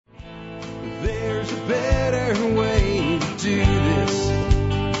there's a better way to do this.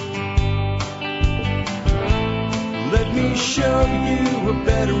 Let me show you a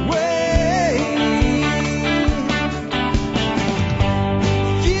better way.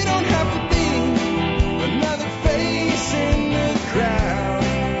 You don't have to be another face in the crowd.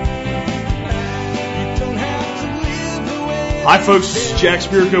 You don't have to live the way. Hi folks, this is Jack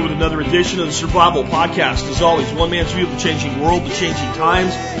Spirko with another edition of the Survival Podcast. As always, one man's view of the changing world, the changing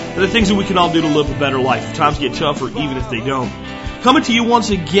times, and the things that we can all do to live a better life if times get tougher, even if they don't. Coming to you once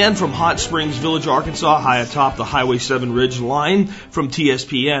again from Hot Springs Village, Arkansas, high atop the Highway 7 Ridge line from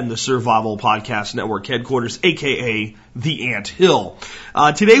TSPN, the Survival Podcast Network headquarters, aka the Ant Hill.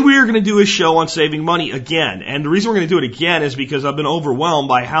 Today we are going to do a show on saving money again. And the reason we're going to do it again is because I've been overwhelmed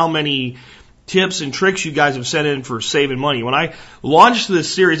by how many tips and tricks you guys have sent in for saving money. When I launched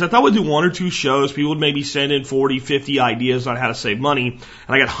this series, I thought we'd do one or two shows. People would maybe send in 40, 50 ideas on how to save money.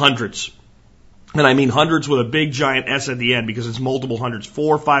 And I got hundreds. And I mean hundreds with a big giant S at the end because it's multiple hundreds,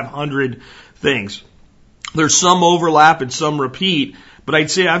 400 or 500 things. There's some overlap and some repeat, but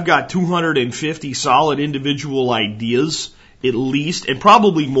I'd say I've got 250 solid individual ideas at least, and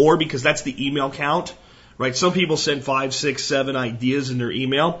probably more because that's the email count. Right? Some people send 5, 6, 7 ideas in their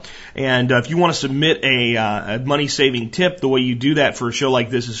email. And if you want to submit a money-saving tip, the way you do that for a show like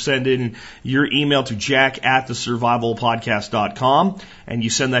this is send in your email to jack@thesurvivalpodcast.com, and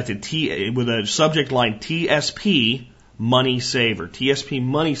you send that to with a subject line TSP Money Saver. TSP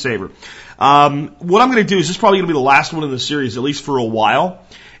Money Saver. What I'm going to do is this is probably going to be the last one in the series, at least for a while.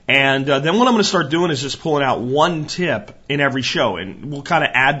 And then what I'm going to start doing is just pulling out one tip in every show. And we'll kind of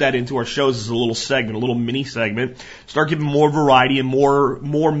add that into our shows as a little segment, a little mini segment. Start giving more variety and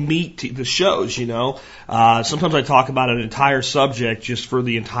more meat to the shows, you know. Sometimes I talk about an entire subject just for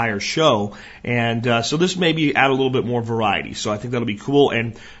the entire show. And so this maybe add a little bit more variety. So I think that'll be cool.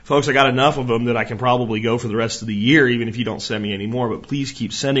 And folks, I got enough of them that I can probably go for the rest of the year, even if you don't send me any more. But please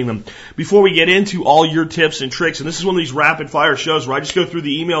keep sending them. Before we get into all your tips and tricks, and this is one of these rapid fire shows where I just go through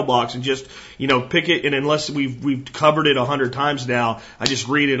the email box and just, you know, pick it, and unless we've covered it 100 times now, I just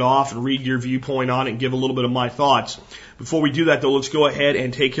read it off and read your viewpoint on it and give a little bit of my thoughts. Before we do that, though, let's go ahead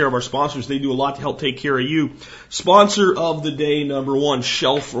and take care of our sponsors. They do a lot to help take care of you. Sponsor of the day, number one,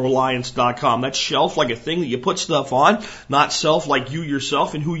 shelfreliance.com. That's shelf like a thing that you put stuff on, not self like you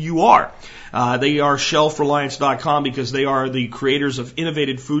yourself and who you are. They are shelfreliance.com because they are the creators of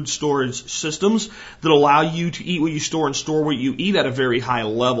innovative food storage systems that allow you to eat what you store and store what you eat at a very high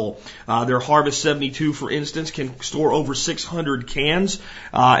level. Their Harvest 72, for instance, can store over 600 cans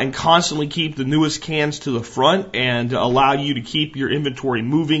and constantly keep the newest cans to the front and allow you to keep your inventory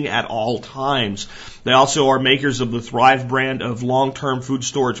moving at all times. They also are makers of the Thrive brand of long-term food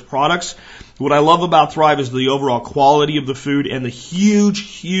storage products. What I love about Thrive is the overall quality of the food and the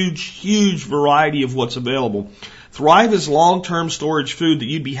huge variety of what's available. Thrive is long-term storage food that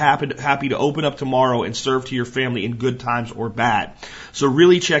you'd be happy to open up tomorrow and serve to your family in good times or bad. So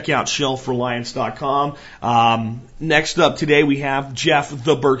really check out shelfreliance.com. Next up today we have Jeff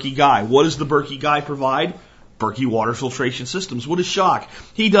the Berkey Guy. What does the Berkey Guy provide? Berkey water filtration systems. What a shock.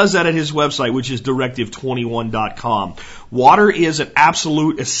 He does that at his website, which is directive21.com. Water is an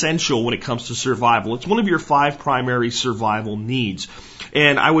absolute essential when it comes to survival. It's one of your 5 primary survival needs.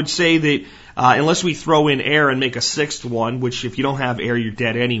 And I would say that unless we throw in air and make a 6th one, which if you don't have air, you're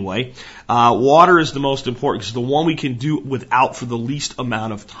dead anyway, water is the most important because it's the one we can do without for the least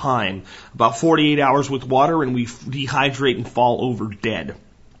amount of time. About 48 hours with water and we dehydrate and fall over dead.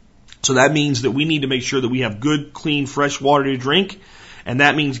 So that means that we need to make sure that we have good, clean, fresh water to drink. And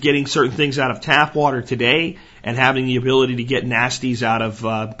that means getting certain things out of tap water today and having the ability to get nasties out of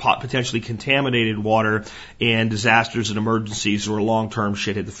potentially contaminated water in disasters and emergencies or a long-term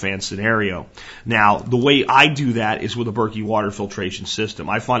shit hit the fan scenario. Now, the way I do that is with a Berkey water filtration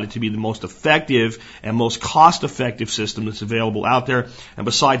system. I find it to be the most effective and most cost-effective system that's available out there. And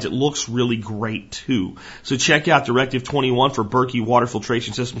besides, it looks really great too. So check out Directive 21 for Berkey water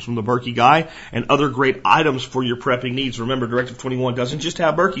filtration systems from the Berkey Guy and other great items for your prepping needs. Remember, Directive 21 doesn't just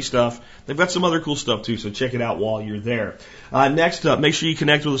have Berkey stuff. They've got some other cool stuff too, so check it out while you're there. Next up, make sure you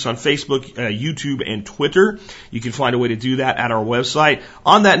connect with us on Facebook, YouTube, and Twitter. You can find a way to do that at our website.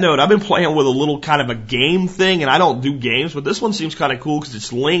 On that note, I've been playing with a little kind of a game thing, and I don't do games, but this one seems kind of cool because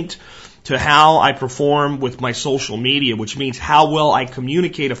it's linked to how I perform with my social media, which means how well I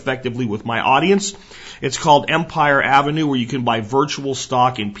communicate effectively with my audience. It's called Empire Avenue, where you can buy virtual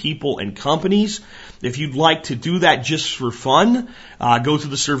stock in people and companies. If you'd like to do that just for fun, go to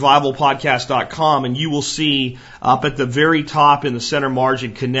thesurvivalpodcast.com and you will see up at the very top in the center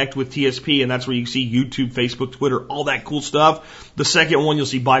margin, connect with TSP, and that's where you see YouTube, Facebook, Twitter, all that cool stuff. The second one, you'll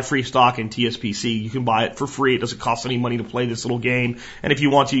see buy free stock in TSPC. You can buy it for free. It doesn't cost any money to play this little game. And if you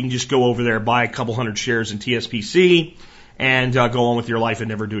want to, you can just go over there, buy a couple hundred shares in TSPC, and go on with your life and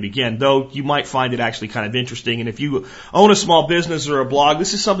never do it again. Though you might find it actually kind of interesting. And if you own a small business or a blog,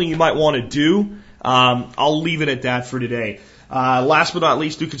 this is something you might want to do. I'll leave it at that for today. Last but not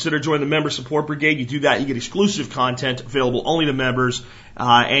least, do consider joining the Member Support Brigade. You do that, you get exclusive content available only to members,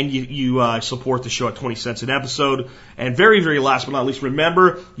 and you support the show at 20 cents an episode. And very, very last but not least,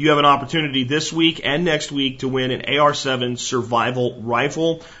 remember, you have an opportunity this week and next week to win an AR-7 survival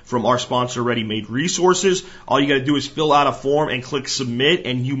rifle from our sponsor, Ready Made Resources. All you got to do is fill out a form and click submit,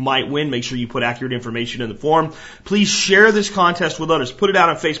 and you might win. Make sure you put accurate information in the form. Please share this contest with others. Put it out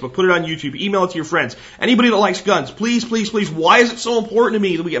on Facebook. Put it on YouTube. Email it to your friends. Anybody that likes guns, please, please, please. Why is it so important to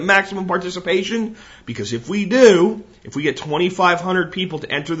me that we get maximum participation? Because if we do, if we get 2,500 people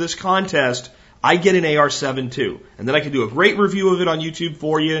to enter this contest, I get an AR-7 too. And then I can do a great review of it on YouTube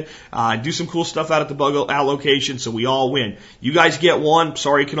for you, do some cool stuff out at the bug out location so we all win. You guys get one.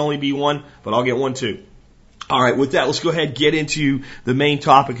 Sorry it can only be one, but I'll get one too. All right, with that, let's go ahead and get into the main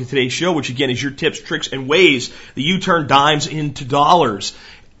topic of today's show, which again is your tips, tricks, and ways that you turn dimes into dollars.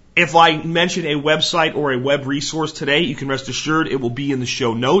 If I mention a website or a web resource today, you can rest assured it will be in the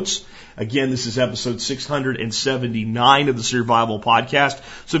show notes. Again, this is episode 679 of the Survival Podcast.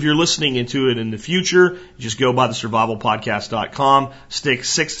 So if you're listening into it in the future, just go by thesurvivalpodcast.com, stick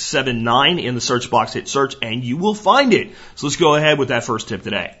 679 in the search box, hit search, and you will find it. So let's go ahead with that first tip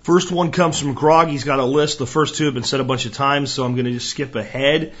today. First one comes from Grog. He's got a list. The first two have been said a bunch of times, so I'm going to just skip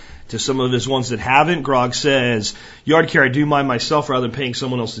ahead to some of his ones that haven't. Grog says, yard care I do mine myself rather than paying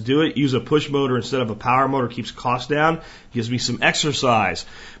someone else to do it. Use a push motor instead of a power motor, keeps costs down, gives me some exercise.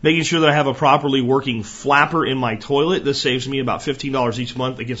 Making sure that I have a properly working flapper in my toilet. This saves me about $15 each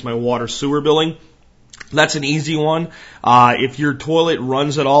month against my water sewer billing. That's an easy one. If your toilet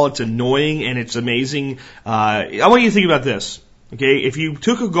runs at all, it's annoying and it's amazing. I want you to think about this. Okay, if you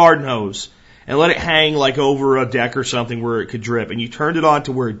took a garden hose and let it hang like over a deck or something where it could drip, and you turned it on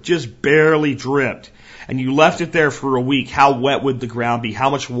to where it just barely dripped, and you left it there for a week, how wet would the ground be? How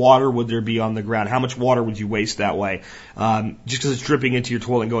much water would there be on the ground? How much water would you waste that way? Just because it's dripping into your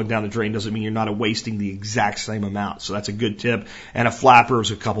toilet and going down the drain doesn't mean you're not wasting the exact same amount. So that's a good tip. And a flapper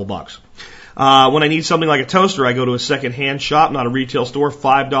is a couple bucks. When I need something like a toaster, I go to a second-hand shop, not a retail store.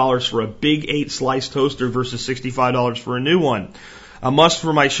 $5 for a big 8-slice toaster versus $65 for a new one. A must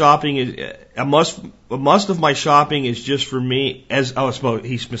of my shopping is just for me.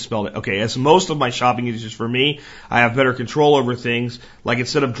 He misspelled it. Okay, as most of my shopping is just for me, I have better control over things. Like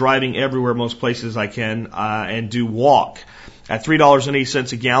instead of driving everywhere, most places I can and do walk. At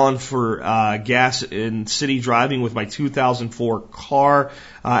 $3.80 a gallon for gas in city driving with my 2004 car,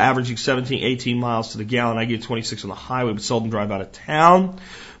 averaging 17, 18 miles to the gallon. I get 26 on the highway, but seldom drive out of town.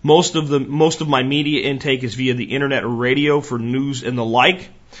 Most of my media intake is via the internet or radio for news and the like.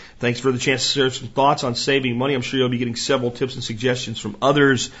 Thanks for the chance to share some thoughts on saving money. I'm sure you'll be getting several tips and suggestions from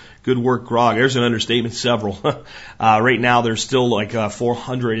others. Good work, Grog. There's an understatement, several. Right now, there's still like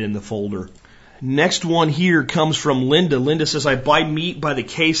 400 in the folder. Next one here comes from Linda. Linda says, I buy meat by the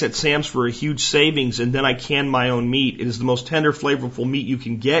case at Sam's for a huge savings, and then I can my own meat. It is the most tender, flavorful meat you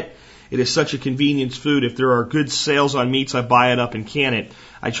can get. It is such a convenience food. If there are good sales on meats, I buy it up and can it.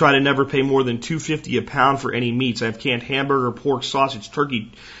 I try to never pay more than $2.50 a pound for any meats. I have canned hamburger, pork, sausage,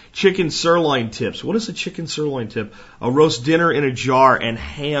 turkey, chicken sirloin tips. What is a chicken sirloin tip? A roast dinner in a jar and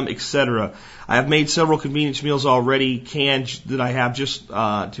ham, etc. I have made several convenience meals already canned that I have just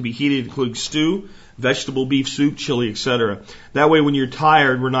to be heated, including stew, vegetable beef soup, chili, etc. That way, when you're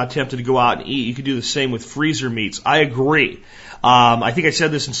tired, we're not tempted to go out and eat. You can do the same with freezer meats. I agree. I think I said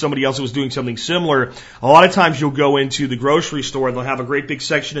this and somebody else was doing something similar. A lot of times you'll go into the grocery store and they'll have a great big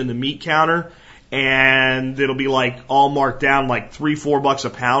section in the meat counter, and it'll be like all marked down like $3-4 a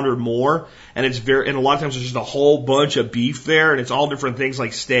pound or more. And and a lot of times there's just a whole bunch of beef there, and it's all different things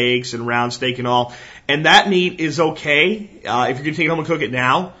like steaks and round steak and all. And that meat is okay, if you're going to take it home and cook it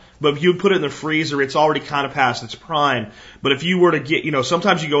now. But if you put it in the freezer, it's already kind of past its prime. But if you were to get,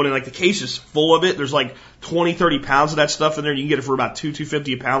 sometimes you go in and like the case is full of it. There's like 20, 30 pounds of that stuff in there. And you can get it for about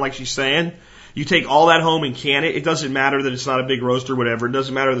 $2.50 a pound, like she's saying. You take all that home and can it. It doesn't matter that it's not a big roast or whatever. It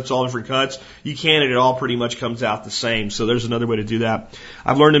doesn't matter that it's all different cuts. You can it. It all pretty much comes out the same. So there's another way to do that.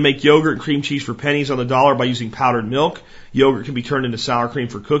 I've learned to make yogurt and cream cheese for pennies on the dollar by using powdered milk. Yogurt can be turned into sour cream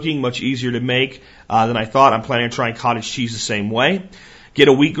for cooking. Much easier to make than I thought. I'm planning on trying cottage cheese the same way. Get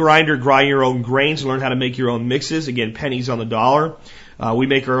a wheat grinder, grind your own grains, and learn how to make your own mixes. Again, pennies on the dollar. We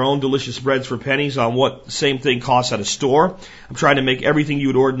make our own delicious breads for pennies on what the same thing costs at a store. I'm trying to make everything you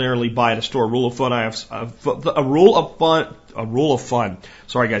would ordinarily buy at a store. Rule of thumb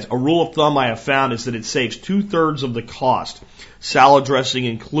I have found is that it saves 2/3 of the cost, salad dressing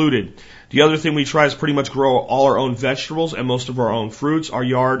included. The other thing we try is pretty much grow all our own vegetables and most of our own fruits. Our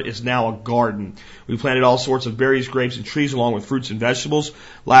yard is now a garden. We planted all sorts of berries, grapes, and trees along with fruits and vegetables.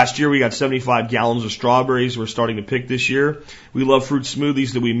 Last year we got 75 gallons of strawberries we're starting to pick this year. We love fruit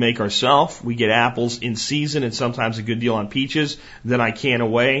smoothies that we make ourselves. We get apples in season and sometimes a good deal on peaches. Then I can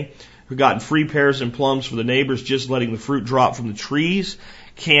away. We've gotten free pears and plums for the neighbors, just letting the fruit drop from the trees.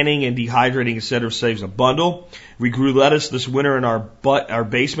 Canning and dehydrating, etc. saves a bundle. We grew lettuce this winter in our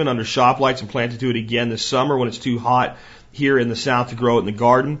basement under shop lights and plan to do it again this summer when it's too hot here in the south to grow it in the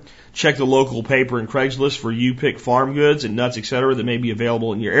garden. Check the local paper and Craigslist for you-pick farm goods and nuts, etc. that may be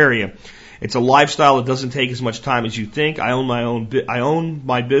available in your area. It's a lifestyle that doesn't take as much time as you think. I own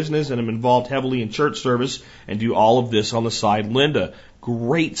my business and am involved heavily in church service and do all of this on the side. Linda,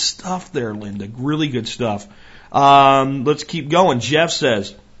 great stuff there, Linda. Really good stuff. Let's keep going. Jeff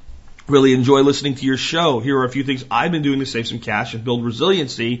says, really enjoy listening to your show. Here are a few things I've been doing to save some cash and build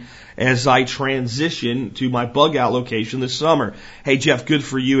resiliency as I transition to my bug out location this summer. Hey, Jeff, good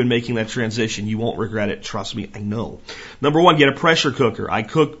for you in making that transition. You won't regret it. Trust me, I know. Number one, get a pressure cooker. I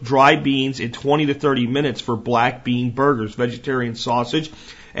cook dry beans in 20 to 30 minutes for black bean burgers, vegetarian sausage,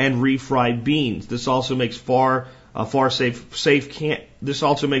 and refried beans. This also makes for a safe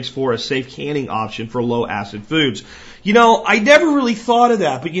canning option for low acid foods. You know, I never really thought of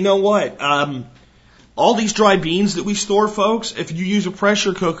that, but you know what? All these dry beans that we store, folks, if you use a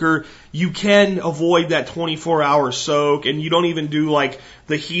pressure cooker, you can avoid that 24-hour soak, and you don't even do like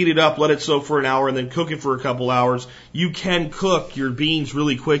the heat it up, let it soak for an hour, and then cook it for a couple hours. You can cook your beans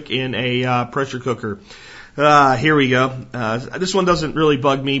really quick in a pressure cooker. Here we go. This one doesn't really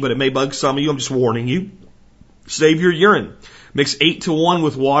bug me, but it may bug some of you. I'm just warning you. Save your urine. Mix 8-to-1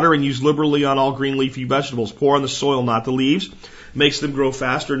 with water and use liberally on all green leafy vegetables. Pour on the soil, not the leaves. Makes them grow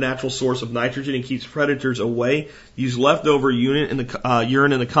faster, natural source of nitrogen, and keeps predators away. Use leftover urine in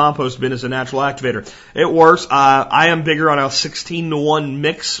the compost bin as a natural activator. It works. I am bigger on a 16-to-1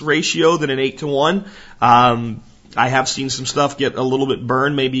 mix ratio than an 8-to-1. I have seen some stuff get a little bit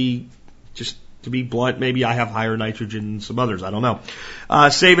burned, maybe just to be blunt, maybe I have higher nitrogen than some others. I don't know.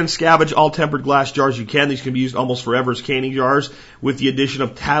 Save and scavenge all tempered glass jars you can. These can be used almost forever as canning jars with the addition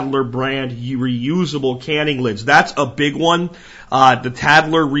of Tadler brand reusable canning lids. That's a big one. The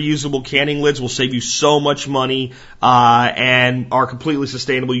Tadler reusable canning lids will save you so much money and are completely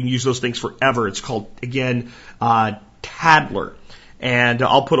sustainable. You can use those things forever. It's called, again, Tadler. And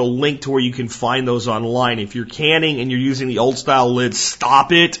I'll put a link to where you can find those online. If you're canning and you're using the old style lids,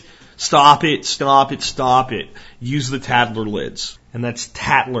 stop it. Stop it, stop it, stop it. Use the Tadler lids. And that's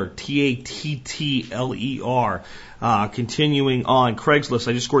Tattler, Tattler. Continuing on, Craigslist.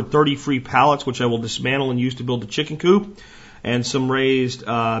 I just scored 30 free pallets, which I will dismantle and use to build a chicken coop and some raised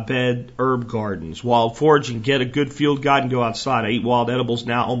bed herb gardens. Wild foraging, get a good field guide and go outside. I eat wild edibles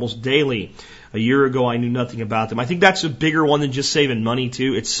now almost daily. A year ago, I knew nothing about them. I think that's a bigger one than just saving money,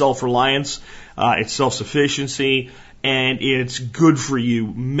 too. It's self-reliance, it's self-sufficiency, and it's good for you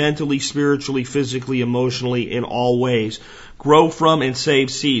mentally, spiritually, physically, emotionally, in all ways. Grow from and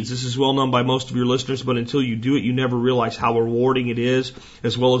save seeds. This is well known by most of your listeners, but until you do it, you never realize how rewarding it is,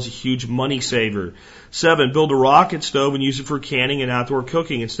 as well as a huge money saver. 7, build a rocket stove and use it for canning and outdoor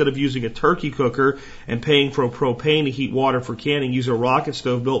cooking. Instead of using a turkey cooker and paying for propane to heat water for canning, use a rocket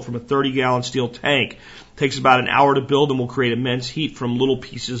stove built from a 30-gallon steel tank. It takes about an hour to build and will create immense heat from little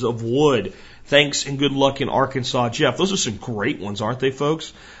pieces of wood. Thanks and good luck in Arkansas, Jeff. Those are some great ones, aren't they,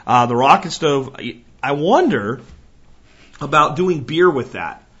 folks? The rocket stove, I wonder about doing beer with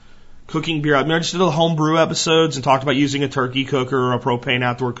that. Cooking beer. I mean, I just did the homebrew episodes and talked about using a turkey cooker or a propane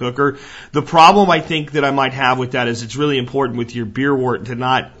outdoor cooker. The problem I think that I might have with that is it's really important with your beer wort to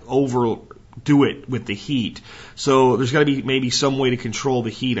not overdo it with the heat. So there's got to be maybe some way to control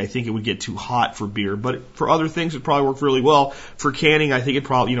the heat. I think it would get too hot for beer. But for other things, it probably worked really well. For canning, I think it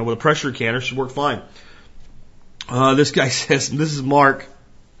probably, with a pressure canner should work fine. This guy says, and this is Mark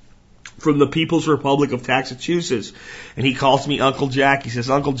from the People's Republic of Massachusetts, and he calls me Uncle Jack. He says,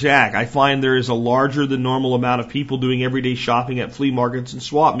 Uncle Jack, I find there is a larger than normal amount of people doing everyday shopping at flea markets and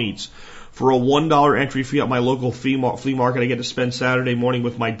swap meets. For a $1 entry fee at my local flea market I get to spend Saturday morning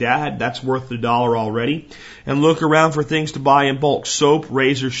with my dad, that's worth the $1 already. And look around for things to buy in bulk: soap,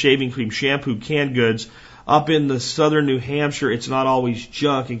 razor, shaving cream, shampoo, canned goods. Up in the southern New Hampshire, it's not always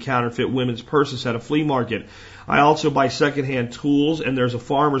junk and counterfeit women's purses at a flea market. I also buy secondhand tools, and there's a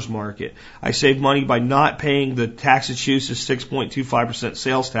farmer's market. I save money by not paying the Massachusetts 6.25%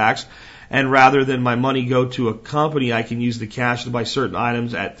 sales tax, and rather than my money go to a company, I can use the cash to buy certain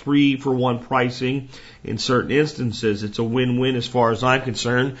items at 3-for-1 pricing in certain instances. It's a win-win as far as I'm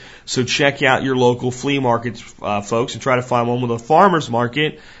concerned. So check out your local flea markets, folks, and try to find one with a farmer's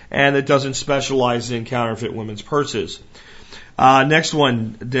market and that doesn't specialize in counterfeit women's purses. Next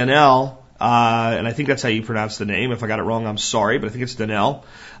one, Danelle. And I think that's how you pronounce the name. If I got it wrong, I'm sorry, but I think it's Danelle.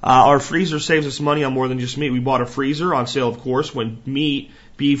 Our freezer saves us money on more than just meat. We bought a freezer on sale, of course. When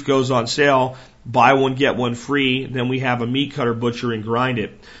beef goes on sale, buy one, get one free. Then we have a meat cutter, butcher, and grind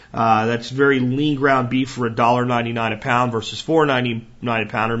it. That's very lean ground beef for $1.99 a pound versus $4.99 a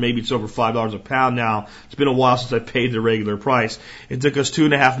pound, or maybe it's over $5 a pound now. It's been a while since I paid the regular price. It took us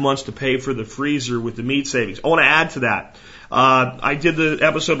 2.5 months to pay for the freezer with the meat savings. I want to add to that. I did the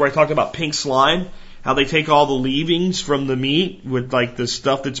episode where I talked about pink slime, how they take all the leavings from the meat with like the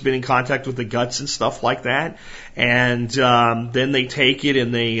stuff that's been in contact with the guts and stuff like that, and then they take it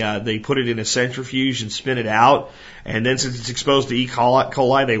and they put it in a centrifuge and spin it out, and then since it's exposed to E.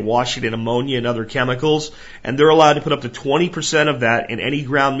 coli, they wash it in ammonia and other chemicals, and they're allowed to put up to 20% of that in any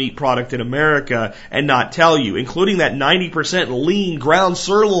ground meat product in America and not tell you, including that 90% lean ground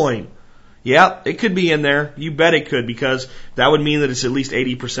sirloin. Yeah, it could be in there. You bet it could, because that would mean that it's at least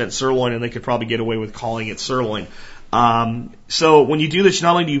 80% sirloin, and they could probably get away with calling it sirloin. So when you do this,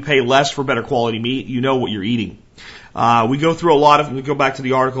 not only do you pay less for better quality meat, you know what you're eating. We go through a lot of, we go back to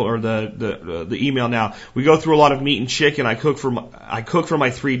the article or the email now. We go through a lot of meat and chicken. I cook for my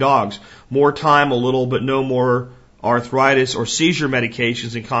 3 dogs. More time, a little, but no more arthritis or seizure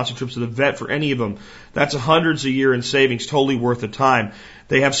medications and constant trips to the vet for any of them. That's hundreds a year in savings, totally worth the time.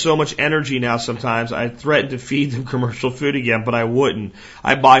 They have so much energy now sometimes. I threaten to feed them commercial food again, but I wouldn't.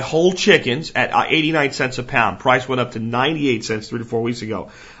 I buy whole chickens at 89 cents a pound. Price went up to 98 cents 3 to 4 weeks ago.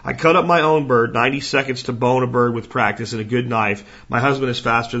 I cut up my own bird, 90 seconds to bone a bird with practice and a good knife. My husband is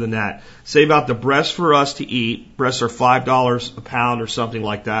faster than that. Save out the breasts for us to eat. Breasts are $5 a pound or something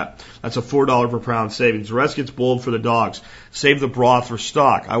like that. That's a $4 per pound savings. The rest gets boiled for the dogs. Save the broth for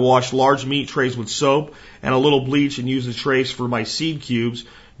stock. I wash large meat trays with soap and a little bleach and use the trays for my seed cubes.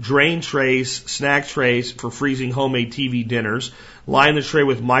 Drain trays, snack trays for freezing homemade TV dinners. Line the tray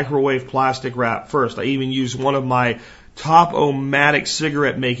with microwave plastic wrap first. I even use one of my Top-O-Matic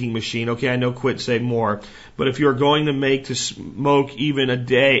cigarette making machine. Okay, I know, quit, say more. But if you're going to make to smoke even a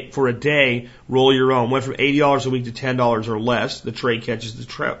day, roll your own. Went from $80 a week to $10 or less. The tray catches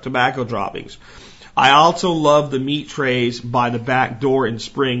the tobacco droppings. I also love the meat trays by the back door in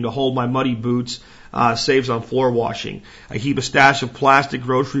spring to hold my muddy boots. Saves on floor washing. I keep a stash of plastic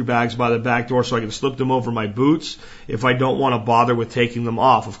grocery bags by the back door so I can slip them over my boots if I don't want to bother with taking them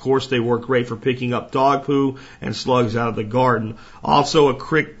off. Of course, they work great for picking up dog poo and slugs out of the garden. Also, a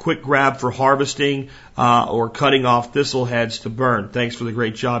quick grab for harvesting or cutting off thistle heads to burn. Thanks for the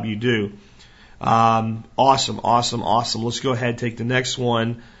great job you do. Awesome. Let's go ahead and take the next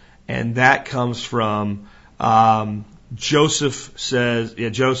one, and that comes from Joseph.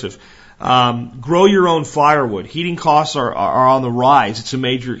 Joseph. Grow your own firewood. Heating costs are on the rise. It's a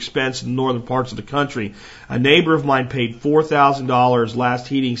major expense in the northern parts of the country. A neighbor of mine paid $4,000 last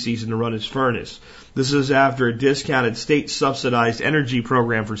heating season to run his furnace. This is after a discounted state-subsidized energy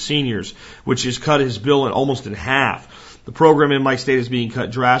program for seniors, which has cut his bill almost in half. The program in my state is being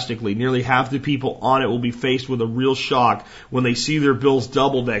cut drastically. Nearly half the people on it will be faced with a real shock when they see their bills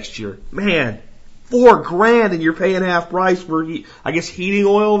double next year. Man, $4,000 and you're paying half price for, I guess, heating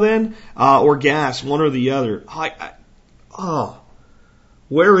oil then, or gas, one or the other.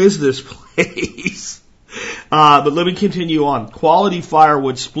 Where is this place? But let me continue on. Quality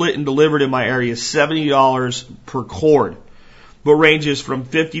firewood split and delivered in my area is $70 per cord, but ranges from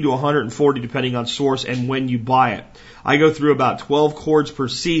 $50 to $140 depending on source and when you buy it. I go through about 12 cords per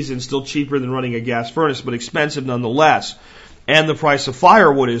season, still cheaper than running a gas furnace, but expensive nonetheless. And the price of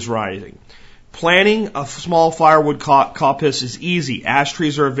firewood is rising. Planting a small firewood coppice is easy. Ash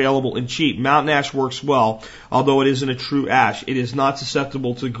trees are available and cheap. Mountain ash works well, although it isn't a true ash. It is not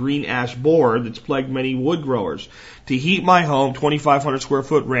susceptible to green ash borer that's plagued many wood growers. To heat my home, 2,500 square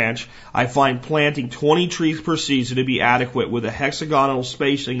foot ranch, I find planting 20 trees per season to be adequate with a hexagonal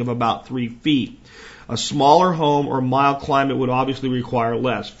spacing of about 3 feet. A smaller home or mild climate would obviously require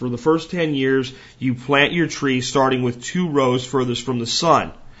less. For the first 10 years, you plant your trees starting with 2 rows furthest from the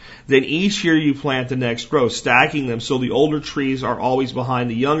sun. Then each year you plant the next growth, stacking them so the older trees are always behind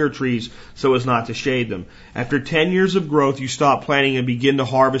the younger trees so as not to shade them. After 10 years of growth, you stop planting and begin to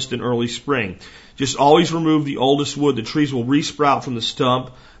harvest in early spring. Just always remove the oldest wood. The trees will resprout from the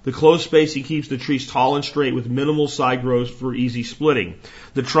stump. The closed spacing keeps the trees tall and straight with minimal side growth for easy splitting.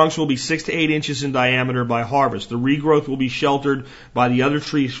 The trunks will be 6 to 8 inches in diameter by harvest. The regrowth will be sheltered by the other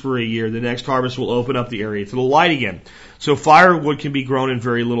trees for a year. The next harvest will open up the area to the light again. So firewood can be grown in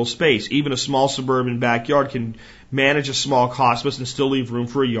very little space. Even a small suburban backyard can manage a small cosmos and still leave room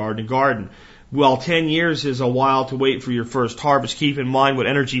for a yard and garden. While 10 years is a while to wait for your first harvest, keep in mind what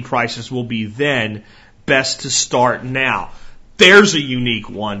energy prices will be then. Best to start now. There's a unique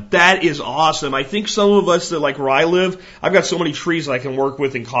one. That is awesome. I think some of us that, like where I live, I've got so many trees I can work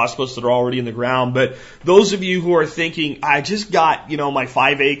with in cosmos that are already in the ground. But those of you who are thinking, I just got, my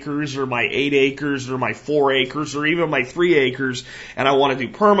 5 acres or my 8 acres or my 4 acres or even my 3 acres and I want to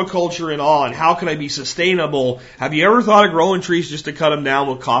do permaculture and all, and how can I be sustainable? Have you ever thought of growing trees just to cut them down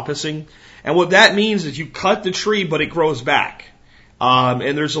with coppicing? And what that means is you cut the tree, but it grows back.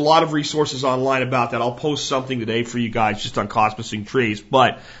 And there's a lot of resources online about that. I'll post something today for you guys just on cospicing trees,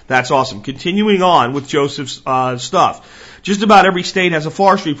 but that's awesome. Continuing on with Joseph's stuff. Just about every state has a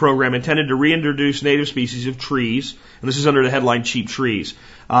forestry program intended to reintroduce native species of trees, and this is under the headline Cheap Trees.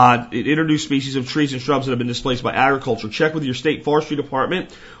 It introduced species of trees and shrubs that have been displaced by agriculture. Check with your state forestry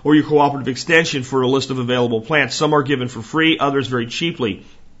department or your cooperative extension for a list of available plants. Some are given for free, others very cheaply.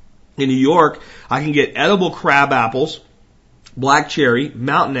 In New York, I can get edible crab apples, black cherry,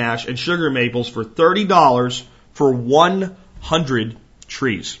 mountain ash, and sugar maples for $30 for 100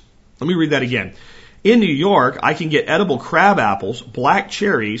 trees. Let me read that again. In New York, I can get edible crab apples, black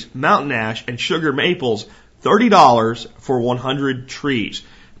cherries, mountain ash, and sugar maples, $30 for 100 trees.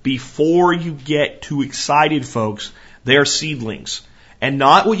 Before you get too excited, folks, they're seedlings. And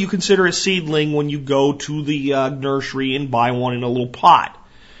not what you consider a seedling when you go to the nursery and buy one in a little pot.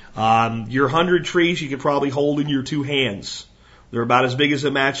 Your 100 trees you could probably hold in your 2 hands. They're about as big as a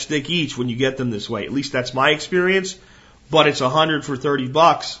matchstick each when you get them this way. At least that's my experience. But it's 100 for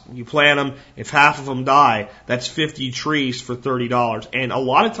 $30. You plant them. If half of them die, that's 50 trees for $30. And a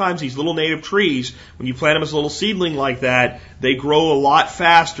lot of times these little native trees, when you plant them as a little seedling like that, they grow a lot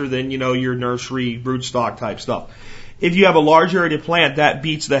faster than, your nursery broodstock type stuff. If you have a large area to plant, that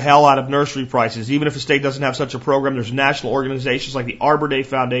beats the hell out of nursery prices. Even if a state doesn't have such a program, there's national organizations like the Arbor Day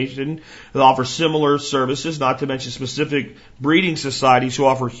Foundation that offer similar services, not to mention specific breeding societies who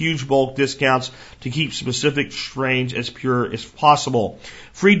offer huge bulk discounts to keep specific strains as pure as possible.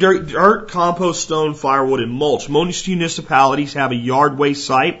 Free dirt, compost, stone, firewood, and mulch. Most municipalities have a yard waste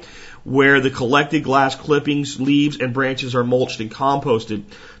site where the collected glass clippings, leaves, and branches are mulched and composted.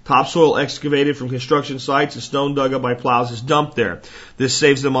 Topsoil excavated from construction sites and stone dug up by plows is dumped there. This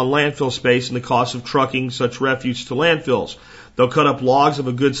saves them on landfill space and the cost of trucking such refuse to landfills. They'll cut up logs of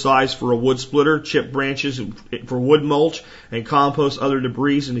a good size for a wood splitter, chip branches for wood mulch, and compost other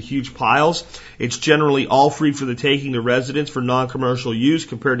debris into huge piles. It's generally all free for the taking to residents for non-commercial use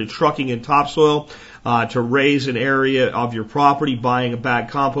compared to trucking and topsoil. To raise an area of your property, buying a bag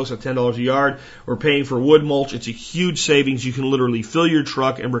compost at $10 a yard, or paying for wood mulch. It's a huge savings. You can literally fill your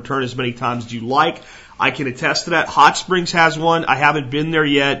truck and return as many times as you like. I can attest to that. Hot Springs has one. I haven't been there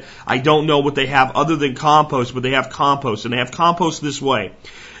yet. I don't know what they have other than compost, but they have compost, and they have compost this way.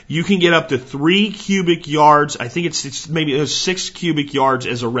 You can get up to 3 cubic yards. I think it's maybe 6 cubic yards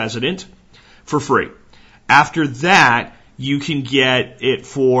as a resident for free. After that, you can get it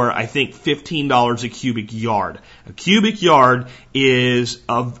for, I think, $15 a cubic yard. A cubic yard is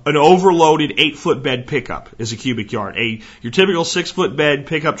an overloaded 8-foot bed pickup is a cubic yard. Your typical 6-foot bed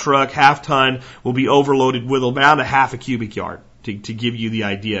pickup truck, half ton, will be overloaded with around a half a cubic yard to give you the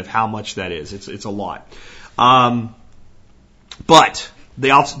idea of how much that is. It's a lot. But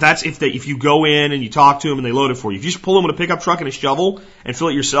that's if you go in and you talk to them and they load it for you. If you just pull them with a pickup truck and a shovel and fill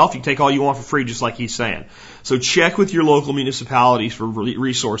it yourself, you can take all you want for free, just like he's saying. So check with your local municipalities for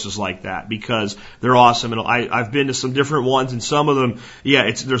resources like that because they're awesome. And I've been to some different ones, and some of them,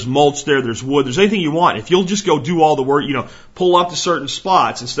 there's mulch there, there's wood, there's anything you want. If you'll just go do all the work, pull up to certain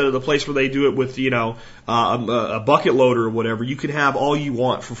spots instead of the place where they do it with, a bucket loader or whatever, you can have all you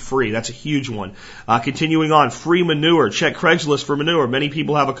want for free. That's a huge one. Continuing on, free manure. Check Craigslist for manure. Many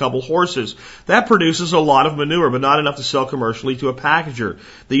people have a couple horses. That produces a lot of manure, but not enough to sell commercially to a packager.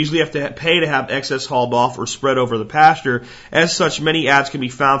 They usually have to pay to have excess hauled off or spread over the pasture. As such, many ads can be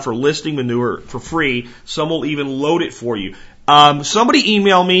found for listing manure for free. Some will even load it for you. Somebody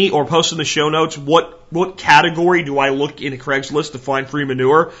email me or post in the show notes what category do I look in Craigslist to find free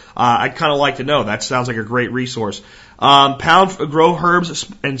manure? I'd kind of like to know. That sounds like a great resource. Grow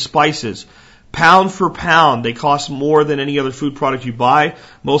herbs and spices. Pound for pound, they cost more than any other food product you buy.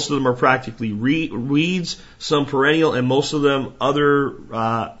 Most of them are practically weeds, some perennial, and most of them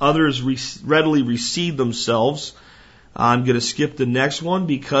others readily reseed themselves. I'm going to skip the next one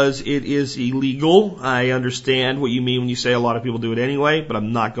because it is illegal. I understand what you mean when you say a lot of people do it anyway, but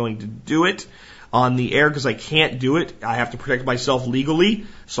I'm not going to do it on the air because I can't do it. I have to protect myself legally.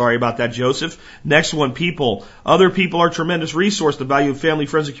 Sorry about that, Joseph. Next one, people. Other people are a tremendous resource. The value of family,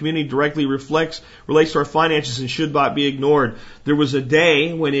 friends, and community directly relates to our finances and should not be ignored. There was a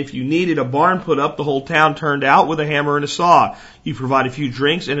day when if you needed a barn put up, the whole town turned out with a hammer and a saw. You provide a few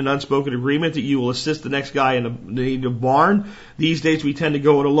drinks and an unspoken agreement that you will assist the next guy in need of barn. These days we tend to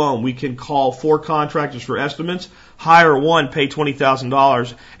go it alone. We can call 4 contractors for estimates, hire one, pay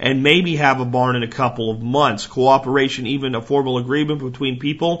 $20,000, and maybe have a barn in a couple of months. Cooperation, even a formal agreement between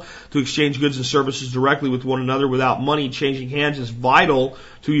people to exchange goods and services directly with one another without money changing hands is vital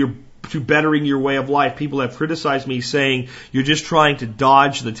to bettering your way of life. People have criticized me saying, you're just trying to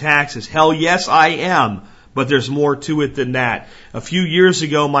dodge the taxes. Hell yes, I am. But there's more to it than that. A few years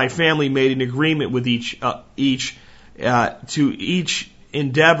ago, my family made an agreement with each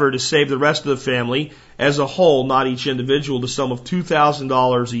endeavor to save the rest of the family as a whole, not each individual, the sum of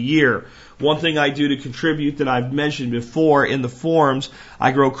 $2,000 a year. One thing I do to contribute that I've mentioned before in the forums,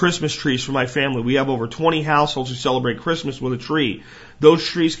 I grow Christmas trees for my family. We have over 20 households who celebrate Christmas with a tree. Those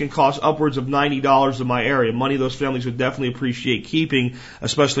trees can cost upwards of $90 in my area, money those families would definitely appreciate keeping,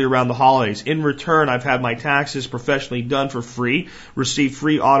 especially around the holidays. In return, I've had my taxes professionally done for free, received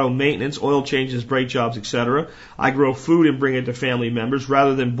free auto maintenance, oil changes, brake jobs, etc. I grow food and bring it to family members.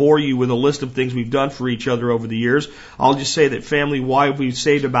 Rather than bore you with a list of things we've done for each other over the years, I'll just say that family-wide we've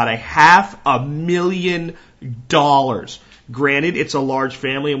saved about $500,000. Granted, it's a large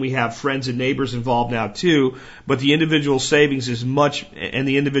family and we have friends and neighbors involved now too, but the individual savings are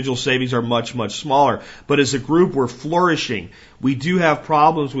much, much smaller. But as a group, we're flourishing. We do have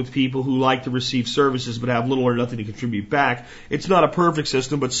problems with people who like to receive services but have little or nothing to contribute back. It's not a perfect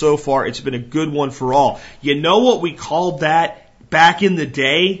system, but so far it's been a good one for all. You know what we called that back in the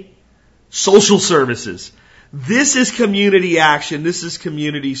day? Social services. This is community action. This is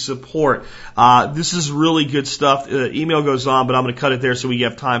community support. This is really good stuff. Email goes on, but I'm going to cut it there so we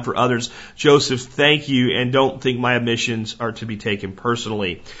have time for others. Joseph, thank you, and don't think my omissions are to be taken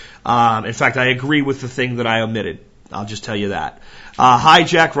personally. In fact, I agree with the thing that I omitted. I'll just tell you that. Hi,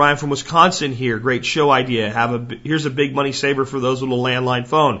 Jack Ryan from Wisconsin here. Great show idea. Here's a big money saver for those with a landline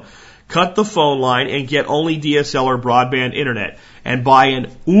phone. Cut the phone line and get only DSL or broadband internet and buy an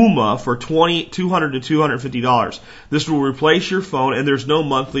UMA for $200 to $250. This will replace your phone and there's no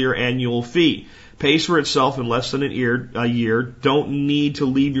monthly or annual fee. Pays for itself in less than a year. Don't need to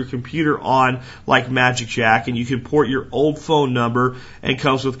leave your computer on like Magic Jack, and you can port your old phone number and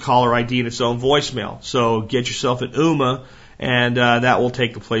comes with caller ID and its own voicemail. So get yourself an UMA and that will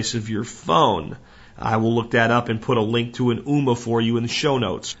take the place of your phone. I will look that up and put a link to an UMA for you in the show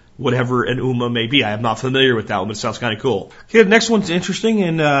notes. Whatever an UMA may be. I am not familiar with that one, but it sounds kind of cool. Okay, the next one's interesting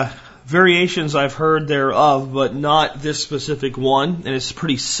and variations I've heard thereof, but not this specific one. And it's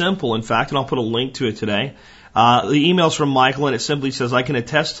pretty simple, in fact, and I'll put a link to it today. The email's from Michael, and it simply says, I can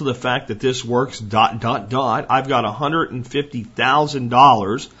attest to the fact that this works, I've got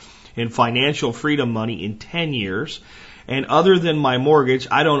 $150,000 in financial freedom money in 10 years. And other than my mortgage,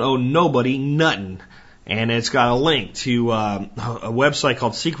 I don't owe nobody nothing. And it's got a link to a website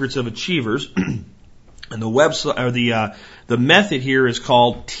called Secrets of Achievers. And the website or the method here is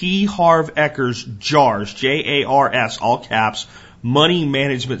called T. Harv Ekker's JARS, JARS, all caps, money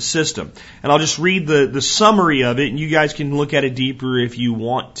management system. And I'll just read the summary of it, and you guys can look at it deeper if you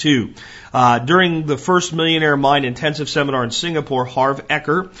want to. During the first Millionaire Mind intensive seminar in Singapore, Harv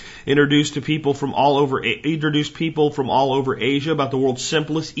Eker introduced people from all over Asia about the world's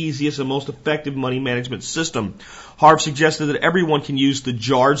simplest, easiest, and most effective money management system. Harv suggested that everyone can use the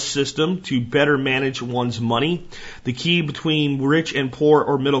JARS system to better manage one's money. The key between rich and poor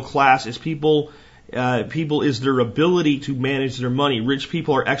or middle class is people is their ability to manage their money. Rich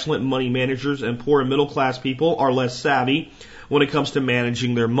people are excellent money managers, and poor and middle class people are less savvy when it comes to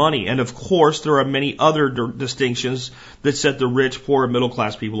managing their money. And of course, there are many other distinctions that set the rich, poor, and middle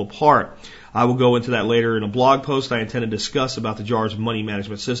class people apart. I will go into that later in a blog post I intend to discuss about the JARS money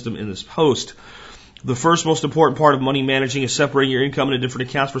management system in this post. The first most important part of money managing is separating your income into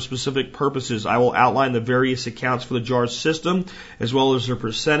different accounts for specific purposes. I will outline the various accounts for the JARS system, as well as their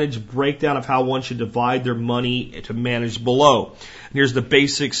percentage breakdown of how one should divide their money to manage below. Here's the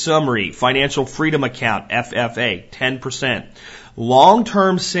basic summary. Financial Freedom Account, FFA, 10%.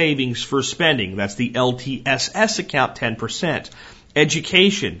 Long-term savings for spending, that's the LTSS account, 10%.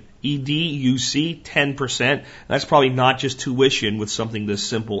 Education, EDUC, 10%. That's probably not just tuition with something this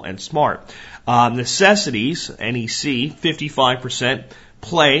simple and smart. Necessities, NEC, 55%.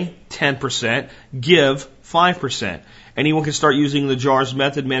 Play, 10%. Give, 5%. Anyone can start using the JARS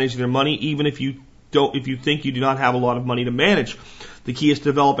method managing their money, even if you think you do not have a lot of money to manage. The key is to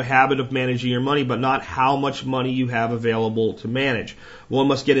develop a habit of managing your money, but not how much money you have available to manage. One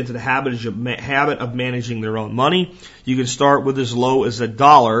must get into the habit of managing their own money. You can start with as low as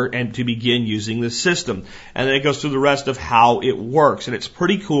 $1 and to begin using this system. And then it goes through the rest of how it works. And it's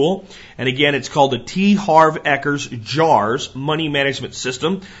pretty cool. And again, it's called the T. Harv Eker's JARS Money Management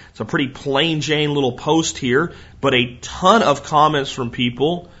System. It's a pretty plain Jane little post here, but a ton of comments from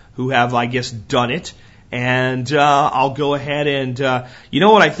people who have, I guess, done it. And I'll go ahead and, you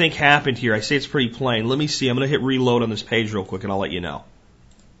know what I think happened here? I say it's pretty plain. Let me see. I'm going to hit reload on this page real quick and I'll let you know.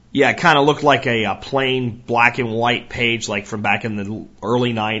 Yeah, it kind of looked like a plain black and white page, like from back in the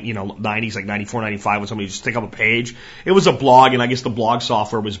early 90s, like 94, 95, when somebody just stick up a page. It was a blog, and I guess the blog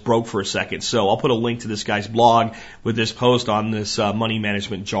software was broke for a second. So I'll put a link to this guy's blog with this post on this money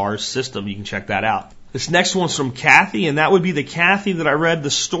management JARS system. You can check that out. This next one's from Kathy, and that would be the Kathy that I read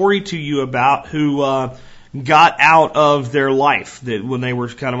the story to you about, who got out of their life. That when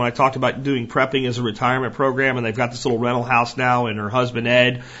I talked about doing prepping as a retirement program, and they've got this little rental house now, and her husband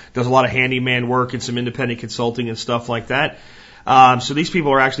Ed does a lot of handyman work and some independent consulting and stuff like that. So these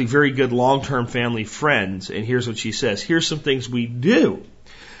people are actually very good long-term family friends, and here's what she says. Here's some things we do.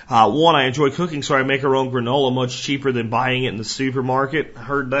 One, I enjoy cooking, so I make our own granola much cheaper than buying it in the supermarket. I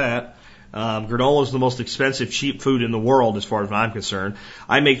heard that. Granola is the most expensive cheap food in the world as far as I'm concerned.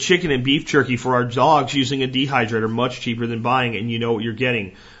 I make chicken and beef jerky for our dogs using a dehydrator, much cheaper than buying it, and you know what you're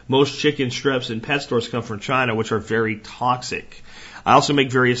getting. Most chicken strips in pet stores come from China, which are very toxic. I also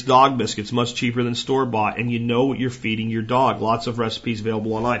make various dog biscuits, much cheaper than store-bought, and you know what you're feeding your dog. Lots of recipes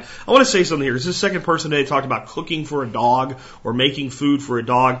available online. I want to say something here. This is the second person today talked about cooking for a dog or making food for a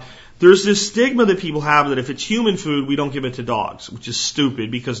dog. There's this stigma that people have that if it's human food, we don't give it to dogs, which is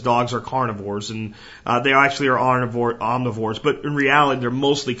stupid because dogs are carnivores and they actually are omnivores. But in reality, they're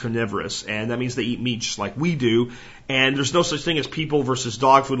mostly carnivorous, and that means they eat meat just like we do. And there's no such thing as people versus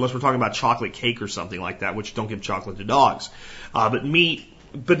dog food unless we're talking about chocolate cake or something like that, which don't give chocolate to dogs. But meat.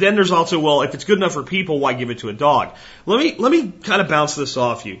 But then there's also, well, if it's good enough for people, why give it to a dog? Let me kind of bounce this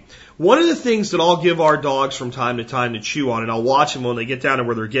off you. One of the things that I'll give our dogs from time to time to chew on, and I'll watch them when they get down to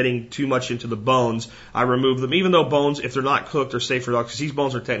where they're getting too much into the bones, I remove them. Even though bones, if they're not cooked, are safe for dogs, because these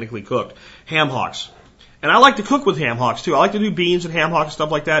bones are technically cooked. Ham hocks. And I like to cook with ham hocks too. I like to do beans and ham hocks and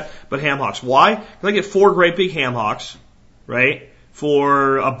stuff like that, but ham hocks. Why? Because I get 4 great big ham hocks, right,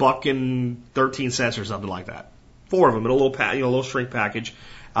 for $1.13 or something like that. 4 of them in a little shrink package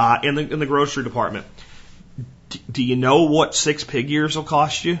in the grocery department. Do you know what 6 pig ears will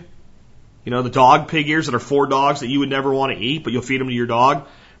cost you? You know, the dog pig ears that are 4 dogs that you would never want to eat, but you'll feed them to your dog?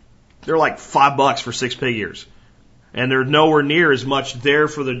 They're like $5 for 6 pig ears. And they're nowhere near as much there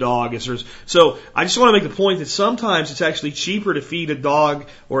for the dog as there's. So I just want to make the point that sometimes it's actually cheaper to feed a dog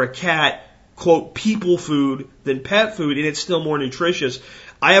or a cat, quote, people food than pet food, and it's still more nutritious.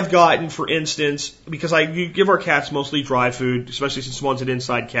 I have gotten, for instance, because you give our cats mostly dry food, especially since one's an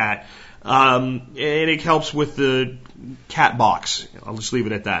inside cat, and it helps with the cat box. I'll just leave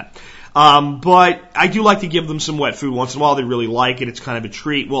it at that. But I do like to give them some wet food once in a while. They really like it. It's kind of a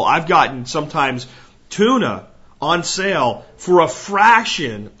treat. Well, I've gotten sometimes tuna on sale for a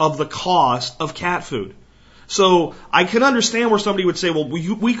fraction of the cost of cat food. So I can understand where somebody would say, well,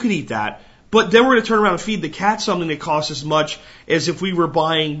 we could eat that. But then we're going to turn around and feed the cat something that costs as much as if we were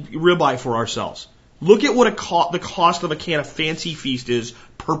buying ribeye for ourselves. Look at what the cost of a can of Fancy Feast is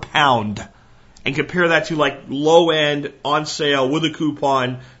per pound. And compare that to like low end, on sale, with a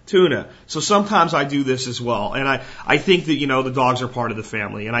coupon tuna. So sometimes I do this as well. And I think that, the dogs are part of the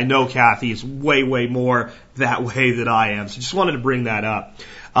family. And I know Kathy is way, way more that way than I am. So just wanted to bring that up.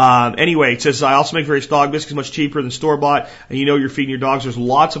 Anyway, it says, I also make various dog biscuits much cheaper than store-bought. And you're feeding your dogs. There's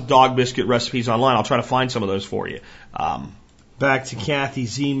lots of dog biscuit recipes online. I'll try to find some of those for you. Back to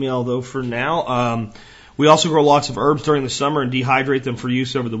Kathy's email, though, for now. We also grow lots of herbs during the summer and dehydrate them for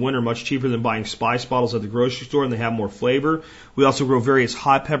use over the winter, much cheaper than buying spice bottles at the grocery store, and they have more flavor. We also grow various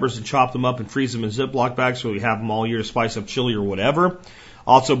hot peppers and chop them up and freeze them in Ziploc bags so we have them all year to spice up chili or whatever.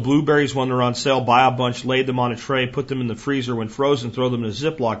 Also, blueberries, when they're on sale, buy a bunch, lay them on a tray, put them in the freezer. When frozen, throw them in a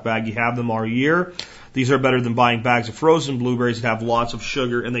Ziploc bag. You have them all year. These are better than buying bags of frozen blueberries that have lots of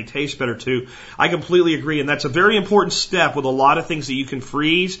sugar, and they taste better too. I completely agree, and that's a very important step with a lot of things that you can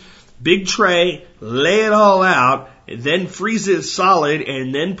freeze. Big tray, lay it all out, and then freeze it solid,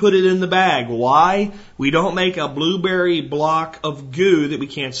 and then put it in the bag. Why? We don't make a blueberry block of goo that we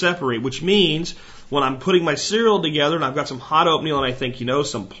can't separate, which means when I'm putting my cereal together and I've got some hot oatmeal and I think,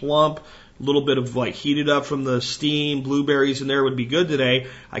 some plump, little bit of heated up from the steam, blueberries in there would be good today,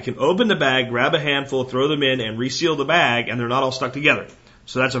 I can open the bag, grab a handful, throw them in, and reseal the bag, and they're not all stuck together.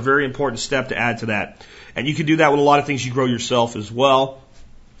 So that's a very important step to add to that. And you can do that with a lot of things you grow yourself as well.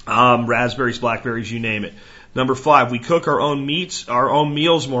 Raspberries, blackberries, you name it. Number 5, we cook our own meats, our own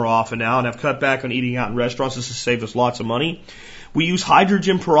meals more often now, and have cut back on eating out in restaurants. This has saved us lots of money. We use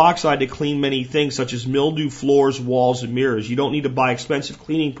hydrogen peroxide to clean many things, such as mildew, floors, walls, and mirrors. You don't need to buy expensive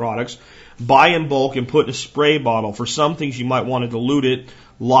cleaning products. Buy in bulk and put in a spray bottle. For some things, you might want to dilute it.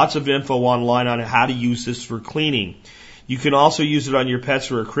 Lots of info online on how to use this for cleaning. You can also use it on your pets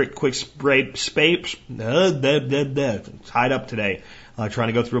for a quick spray. Tied up today. Trying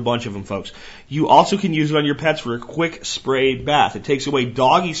to go through a bunch of them, folks. You also can use it on your pets for a quick spray bath. It takes away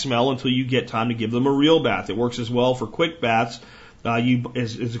doggy smell until you get time to give them a real bath. It works as well for quick baths. As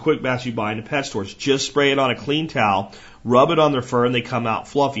the quick baths you buy in the pet stores. Just spray it on a clean towel, rub it on their fur, and they come out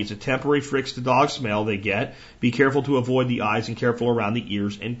fluffy. It's a temporary fix to dog smell they get. Be careful to avoid the eyes and careful around the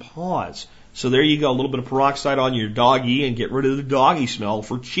ears and paws. So there you go, a little bit of peroxide on your doggy and get rid of the doggy smell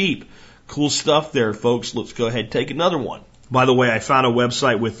for cheap. Cool stuff there, folks. Let's go ahead and take another one. By the way, I found a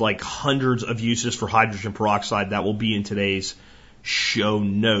website with hundreds of uses for hydrogen peroxide. That will be in today's show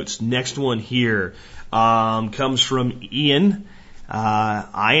notes. Next one here comes from Ian.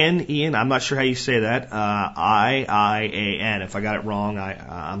 Ian, I'm not sure how you say that. I-I-A-N. If I got it wrong,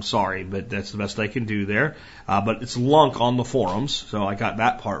 I'm sorry, but that's the best I can do there. But it's Lunk on the forums, so I got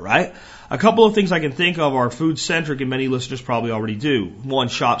that part right. A couple of things I can think of are food-centric, and many listeners probably already do. One,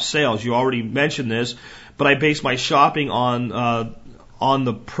 shop sales. You already mentioned this, but I base my shopping on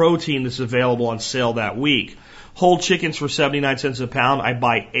the protein that's available on sale that week. Whole chickens for 79 cents a pound. I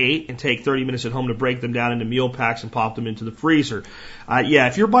buy 8 and take 30 minutes at home to break them down into meal packs and pop them into the freezer.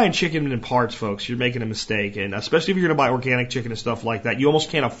 If you're buying chicken in parts, folks, you're making a mistake. And especially if you're going to buy organic chicken and stuff like that, you almost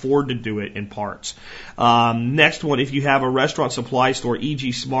can't afford to do it in parts. Next one, if you have a restaurant supply store,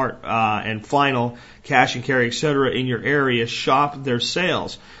 e.g. Smart and Final, Cash and Carry, etc. in your area, shop their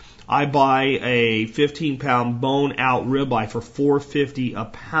sales. I buy a 15-pound bone-out ribeye for $4.50 a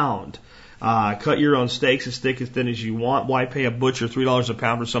pound. Cut your own steaks as thick as thin as you want. Why pay a butcher $3 a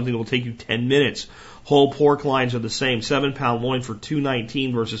pound for something that will take you 10 minutes? Whole pork lines are the same. 7-pound loin for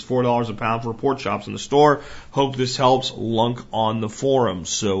 $2.19 versus $4 a pound for pork chops in the store. Hope this helps. Lunk on the forum.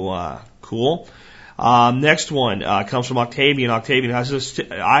 So, cool. Next one comes from Octavian. Octavian has this.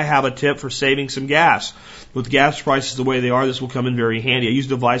 I have a tip for saving some gas. With gas prices the way they are, this will come in very handy. I use a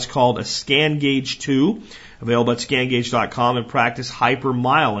device called a Scan Gauge 2, available at scangauge.com, and practice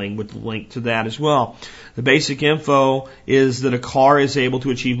hypermiling with the link to that as well. The basic info is that a car is able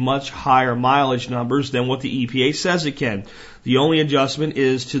to achieve much higher mileage numbers than what the EPA says it can. The only adjustment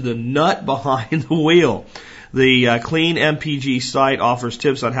is to the nut behind the wheel. The Clean MPG site offers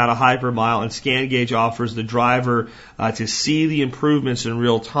tips on how to hypermile, and ScanGauge offers the driver to see the improvements in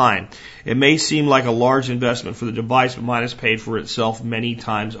real time. It may seem like a large investment for the device, but mine has paid for itself many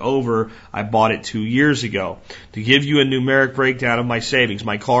times over. I bought it 2 years ago. To give you a numeric breakdown of my savings,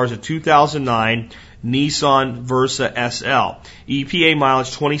 my car is a 2009 Nissan Versa SL. EPA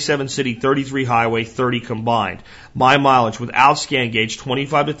mileage 27 city, 33 highway, 30 combined. My mileage without Scan Gauge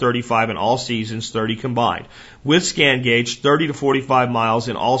 25 to 35 in all seasons, 30 combined. With Scan Gauge 30 to 45 miles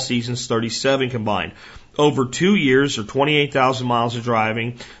in all seasons, 37 combined. Over 2 years or 28,000 miles of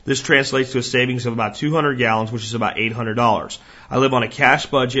driving, this translates to a savings of about 200 gallons, which is about $800. I live on a cash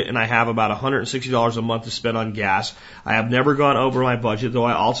budget and I have about $160 a month to spend on gas. I have never gone over my budget, though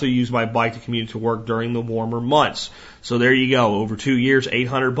I also use my bike to commute to work during the warmer months. So there you go. Over 2 years,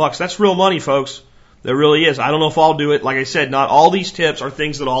 $800. That's real money, folks. That really is. I don't know if I'll do it. Like I said, not all these tips are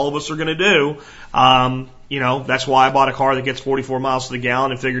things that all of us are going to do. That's why I bought a car that gets 44 miles to the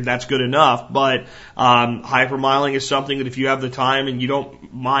gallon and figured that's good enough. But hypermiling is something that if you have the time and you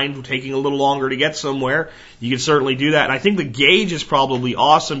don't mind taking a little longer to get somewhere, you can certainly do that. And I think the gauge is probably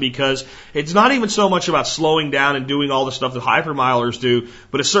awesome because it's not even so much about slowing down and doing all the stuff that hypermilers do,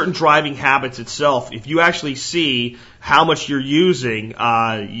 but it's certain driving habits itself. If you actually see how much you're using,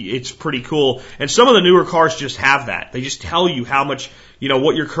 it's pretty cool. And some of the newer cars just have that. They just tell you how much,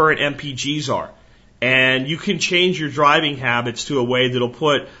 what your current MPGs are. And you can change your driving habits to a way that'll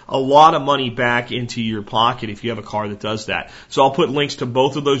put a lot of money back into your pocket if you have a car that does that. So I'll put links to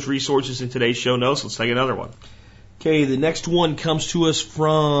both of those resources in today's show notes. Let's take another one. Okay, the next one comes to us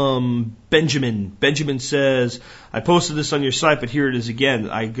from Benjamin. Benjamin says, I posted this on your site, but here it is again.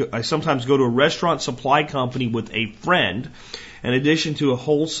 I sometimes go to a restaurant supply company with a friend. In addition to a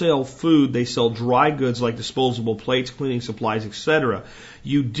wholesale food, they sell dry goods like disposable plates, cleaning supplies, etc.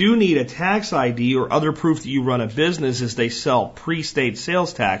 You do need a tax ID or other proof that you run a business, as they sell pre-state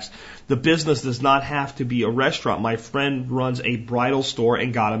sales tax. The business does not have to be a restaurant. My friend runs a bridal store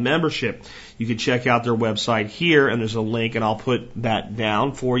and got a membership. You can check out their website here, and there's a link, and I'll put that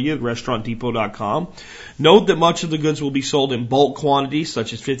down for you at restaurantdepot.com. Note that much of the goods will be sold in bulk quantities,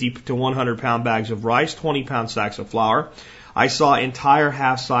 such as 50 to 100 pound bags of rice, 20 pound sacks of flour. I saw entire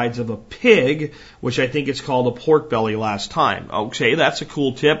half sides of a pig, which I think it's called a pork belly last time. Okay, that's a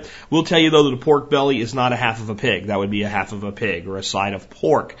cool tip. We'll tell you though that a pork belly is not a half of a pig. That would be a half of a pig or a side of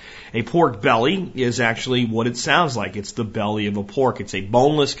pork. A pork belly is actually what it sounds like. It's the belly of a pork. It's a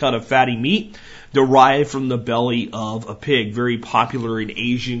boneless cut of fatty meat derived from the belly of a pig. Very popular in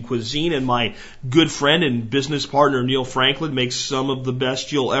Asian cuisine, and my good friend and business partner Neil Franklin makes some of the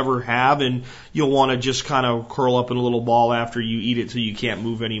best you'll ever have, and you'll want to just kind of curl up in a little ball after you eat it till you can't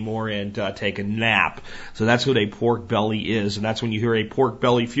move anymore and take a nap. So that's what a pork belly is, and that's when you hear a pork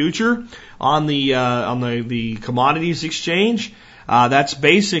belly future on the commodities exchange. That's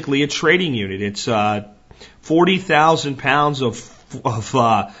basically a trading unit. It's 40,000 pounds of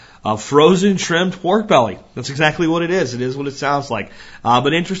frozen trimmed pork belly. That's exactly what it is. It is what it sounds like.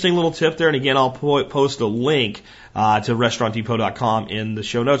 But interesting little tip there. And again, I'll post a link to restaurantdepot.com in the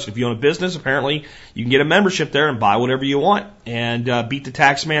show notes. If you own a business, apparently you can get a membership there and buy whatever you want and beat the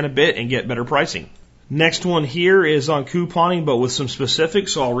tax man a bit and get better pricing. Next one here is on couponing, but with some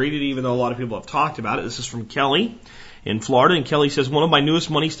specifics. So I'll read it even though a lot of people have talked about it. This is from Kelly in Florida, and Kelly says, one of my newest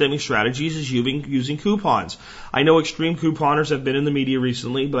money saving strategies is using coupons. I know extreme couponers have been in the media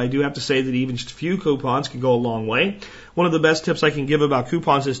recently, but I do have to say that even just a few coupons can go a long way. One of the best tips I can give about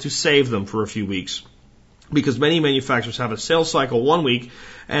coupons is to save them for a few weeks, because many manufacturers have a sales cycle 1 week,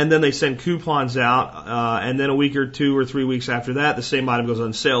 and then they send coupons out, and then a week or 2 or 3 weeks after that, the same item goes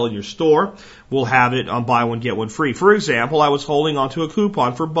on sale in your store. We'll have it on buy one, get one free. For example, I was holding onto a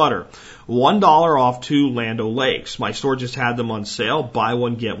coupon for butter. $1 off 2 Land O'Lakes. My store just had them on sale, buy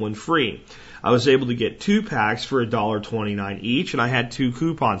one, get one free. I was able to get 2 packs for $1.29 each, and I had 2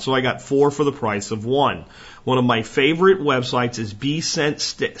 coupons, so I got 4 for the price of 1. One of my favorite websites is Be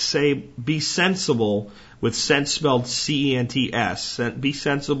Sensible, with sense spelled C-E-N-T-S,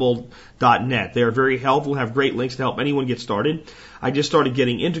 besensible.net. They are very helpful and have great links to help anyone get started. I just started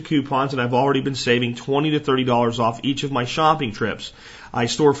getting into coupons, and I've already been saving $20 to $30 off each of my shopping trips. I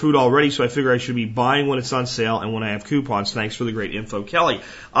store food already, so I figure I should be buying when it's on sale and when I have coupons. Thanks for the great info, Kelly.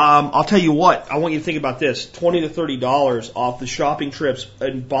 I'll tell you what, I want you to think about this. $20 to $30 off the shopping trips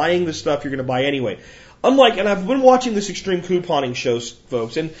and buying the stuff you're going to buy anyway. Unlike, and I've been watching this extreme couponing shows,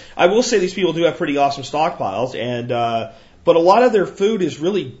 folks, and I will say these people do have pretty awesome stockpiles, and but a lot of their food is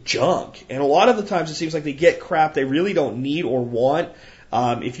really junk, and a lot of the times it seems like they get crap they really don't need or want.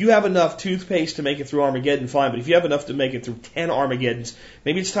 If you have enough toothpaste to make it through Armageddon, fine, but if you have enough to make it through 10 Armageddons,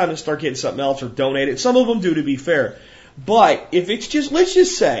 maybe it's time to start getting something else or donate it. Some of them do, to be fair. But if it's just, let's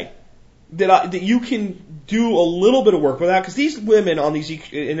just say that you can do a little bit of work with that, because these women on these,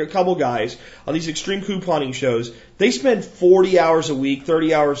 and a couple guys on these extreme couponing shows, they spend 40 hours a week,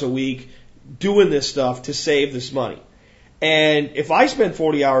 30 hours a week doing this stuff to save this money. And if I spend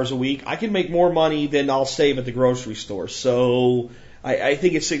 40 hours a week, I can make more money than I'll save at the grocery store. So I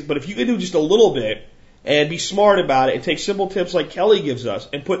think it's, but if you can do just a little bit and be smart about it and take simple tips like Kelly gives us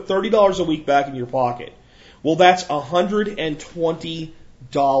and put $30 a week back in your pocket, well, that's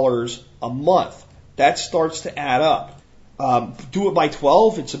 $120 a month. That starts to add up. Do it by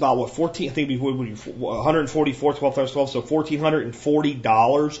 12. It's about what, 14? I think it'd be 144, 12 times 12, so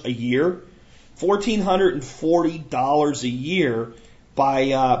 $1,440 a year. $1,440 a year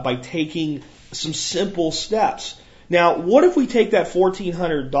by taking some simple steps. Now, what if we take that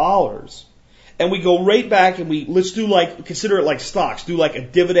 $1,400 and we go right back and consider it like stocks, do like a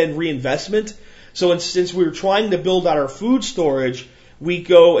dividend reinvestment. So since we're trying to build out our food storage, we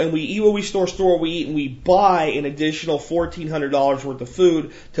go and we eat what we store what we eat, and we buy an additional $1,400 worth of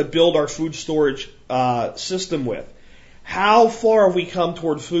food to build our food storage system with. How far have we come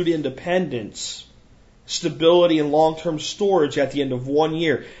toward food independence, stability, and long-term storage at the end of 1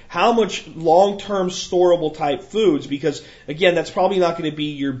 year? How much long-term storable type foods, because again, that's probably not going to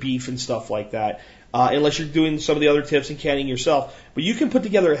be your beef and stuff like that. unless you're doing some of the other tips and canning yourself. But you can put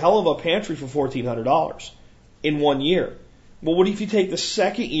together a hell of a pantry for $1,400 in 1 year. Well, what if you take the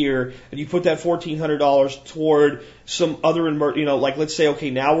second year and you put that $1,400 toward some other, like let's say, okay,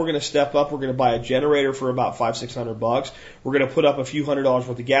 now we're going to step up. We're going to buy a generator for about $500-600. We're going to put up a few $100s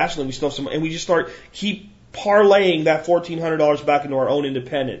worth of gasoline. We still have some, and we just keep parlaying that $1,400 back into our own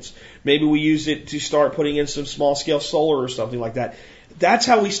independence. Maybe we use it to start putting in some small scale solar or something like that. That's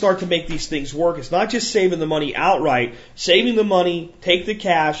how we start to make these things work. It's not just saving the money outright. Saving the money, take the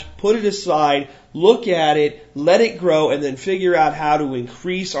cash, put it aside, look at it, let it grow, and then figure out how to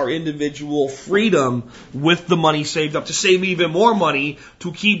increase our individual freedom with the money saved up to save even more money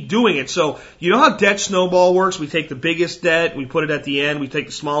to keep doing it. So, you know how debt snowball works? We take the biggest debt, we put it at the end. We take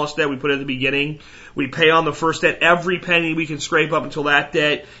the smallest debt, we put it at the beginning. We pay on the first debt every penny we can scrape up until that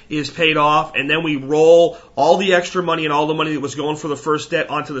debt is paid off, and then we roll all the extra money and all the money that was going for the first debt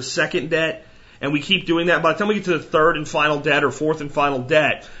onto the second debt. And we keep doing that. By the time we get to the third and final debt or fourth and final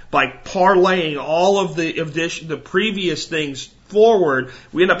debt, by parlaying all of the previous things forward,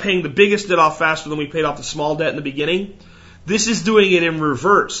 we end up paying the biggest debt off faster than we paid off the small debt in the beginning. This is doing it in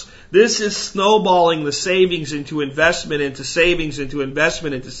reverse. This is snowballing the savings into investment, into savings, into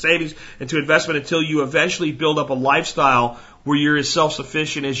investment, into savings, into investment until you eventually build up a lifestyle where you're as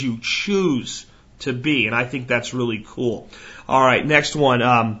self-sufficient as you choose to be. And I think that's really cool. All right, next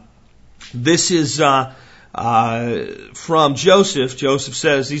one. This is from Joseph. Joseph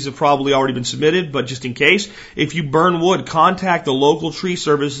says these have probably already been submitted, but just in case, if you burn wood, contact the local tree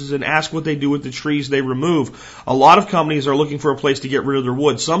services and ask what they do with the trees they remove. A lot of companies are looking for a place to get rid of their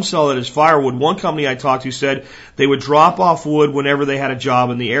wood. Some sell it as firewood. One company I talked to said they would drop off wood whenever they had a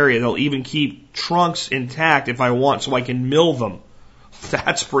job in the area. They'll even keep trunks intact if I want so I can mill them.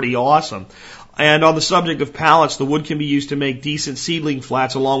 That's pretty awesome. And on the subject of pallets, the wood can be used to make decent seedling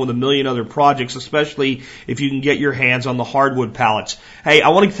flats along with a million other projects, especially if you can get your hands on the hardwood pallets. Hey, I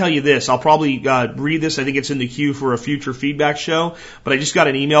want to tell you this. I'll probably read this. I think it's in the queue for a future feedback show. But I just got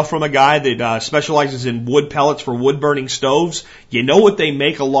an email from a guy that specializes in wood pellets for wood-burning stoves. You know what they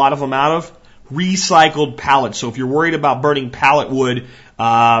make a lot of them out of? Recycled pallets. So if you're worried about burning pallet wood,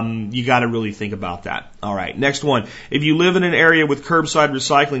 you got to really think about that. All right, next one. If you live in an area with curbside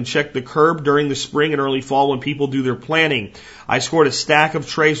recycling, check the curb during the spring and early fall when people do their planting. I scored a stack of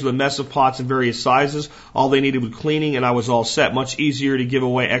trays with a mess of pots in various sizes. All they needed was cleaning, and I was all set. Much easier to give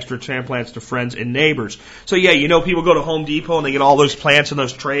away extra plants to friends and neighbors. So yeah, you know, people go to Home Depot and they get all those plants in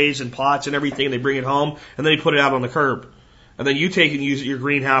those trays and pots and everything, and they bring it home, and then they put it out on the curb. And then you take and use it in your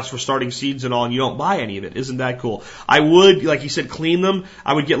greenhouse for starting seeds and all, and you don't buy any of it. Isn't that cool? I would, like you said, clean them.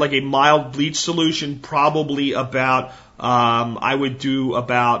 I would get like a mild bleach solution, probably about, I would do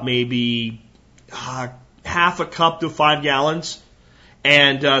about maybe half a cup to 5 gallons,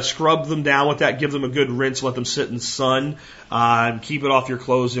 and scrub them down with that. Give them a good rinse. Let them sit in the sun. Keep it off your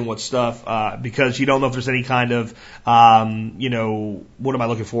clothes and what stuff, because you don't know if there's any kind of, what am I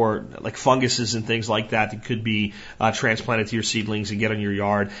looking for? Like funguses and things like that that could be transplanted to your seedlings and get on your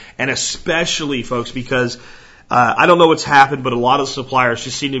yard. And especially, folks, because I don't know what's happened, but a lot of suppliers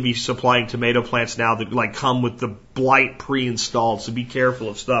just seem to be supplying tomato plants now that like come with the blight pre-installed. So be careful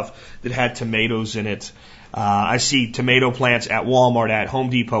of stuff that had tomatoes in it. I see tomato plants at Walmart, at Home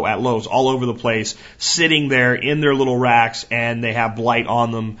Depot, at Lowe's, all over the place, sitting there in their little racks, and they have blight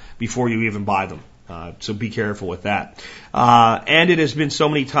on them before you even buy them. So be careful with that. And it has been so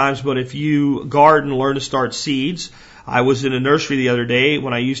many times, but if you garden, learn to start seeds. I was in a nursery the other day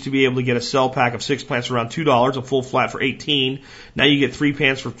when I used to be able to get a cell pack of 6 plants for around $2, a full flat for $18. Now you get 3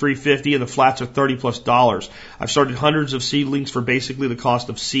 plants for $3.50, and the flats are $30+. I've started hundreds of seedlings for basically the cost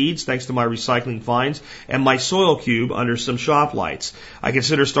of seeds, thanks to my recycling finds and my soil cube under some shop lights. I'm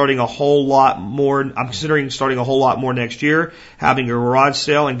considering starting a whole lot more next year, having a garage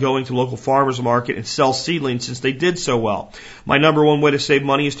sale and going to local farmers market and sell seedlings since they did so well. My number one way to save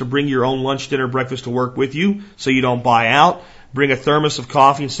money is to bring your own lunch, dinner, breakfast to work with you so you don't buy out. Bring a thermos of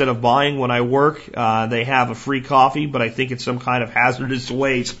coffee instead of buying. When I work, they have a free coffee, but I think it's some kind of hazardous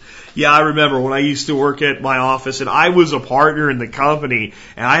waste. Yeah, I remember when I used to work at my office, and I was a partner in the company,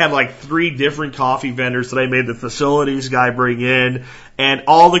 and I had like 3 different coffee vendors that I made the facilities guy bring in, and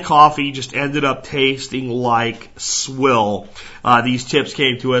all the coffee just ended up tasting like swill. These tips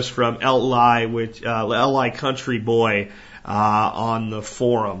came to us from Li Country Boy on the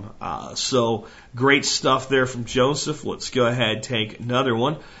forum. So great stuff there from Joseph. Let's go ahead and take another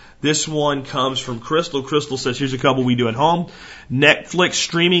one. This one comes from Crystal. Crystal says, here's a couple we do at home. Netflix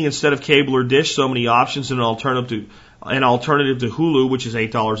streaming instead of cable or dish. So many options, and an alternative to Hulu, which is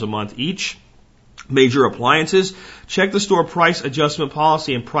 $8 a month each. Major appliances, check the store price adjustment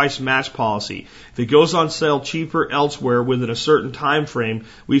policy and price match policy. If it goes on sale cheaper elsewhere within a certain time frame,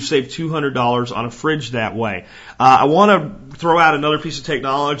 we've saved $200 on a fridge that way. I want to throw out another piece of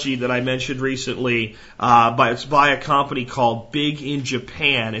technology that I mentioned recently. It's by a company called Big in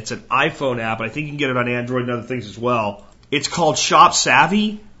Japan. It's an iPhone app. I think you can get it on Android and other things as well. It's called Shop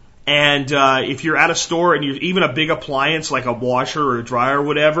Savvy. And if you're at a store and you're even a big appliance like a washer or a dryer or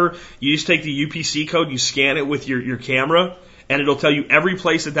whatever, you just take the UPC code, you scan it with your camera, and it'll tell you every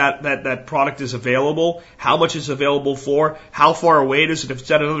place that product is available, how much it's available for, how far away it is. And if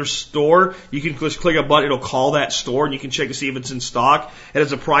it's at another store, you can just click a button, it'll call that store, and you can check to see if it's in stock. And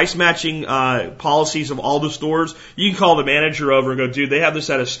it's a price matching policies of all the stores. You can call the manager over and go, dude, they have this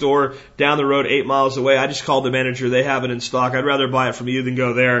at a store down the road 8 miles away. I just called the manager. They have it in stock. I'd rather buy it from you than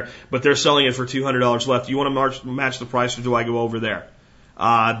go there, but they're selling it for $200 left. Do you want to match the price, or do I go over there?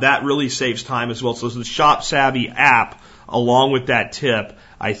 That really saves time as well. So the Shop Savvy app, along with that tip,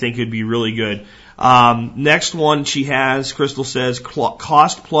 I think it'd be really good. Next one she has, Crystal says,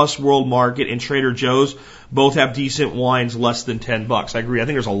 Cost Plus World Market and Trader Joe's both have decent wines less than $10. I agree. I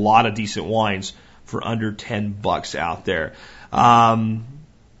think there's a lot of decent wines for under $10 out there.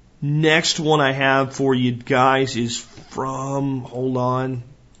 Next one I have for you guys is from, hold on.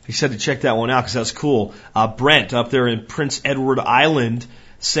 He said to check that one out because that's cool. Brent up there in Prince Edward Island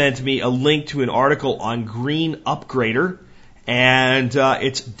sent me a link to an article on Green Upgrader, and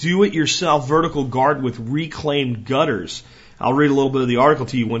it's do-it-yourself vertical garden with reclaimed gutters. I'll read a little bit of the article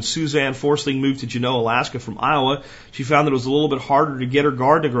to you. When Suzanne Forsling moved to Juneau, Alaska from Iowa, she found that it was a little bit harder to get her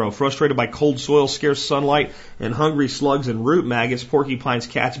garden to grow. Frustrated by cold soil, scarce sunlight, and hungry slugs and root maggots, porcupines,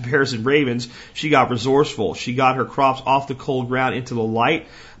 cats, bears, and ravens, she got resourceful. She got her crops off the cold ground into the light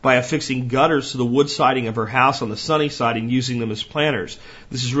by affixing gutters to the wood siding of her house on the sunny side and using them as planters.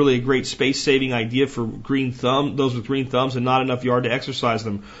 This is really a great space-saving idea for those with green thumbs and not enough yard to exercise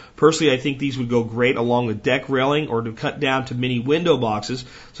them. Personally, I think these would go great along the deck railing or to cut down to mini window boxes.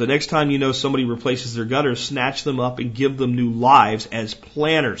 So next time you know somebody replaces their gutters, snatch them up and give them new lives as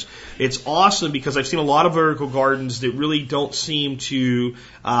planters. It's awesome because I've seen a lot of vertical gardens that really don't seem to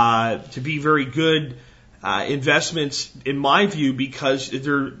be very good investments, in my view, because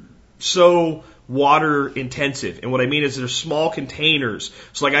they're so water intensive. And what I mean is they're small containers.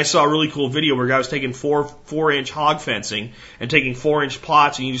 So like I saw a really cool video where a guy was taking 4-inch hog fencing and taking 4-inch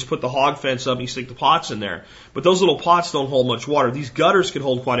pots, and you just put the hog fence up and you stick the pots in there. But those little pots don't hold much water. These gutters can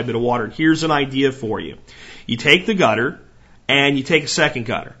hold quite a bit of water. Here's an idea for you. You take the gutter and you take a second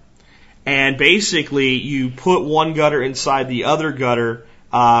gutter. And basically you put one gutter inside the other gutter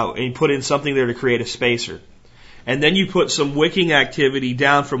and you put in something there to create a spacer. And then you put some wicking activity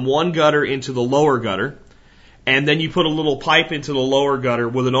down from one gutter into the lower gutter, and then you put a little pipe into the lower gutter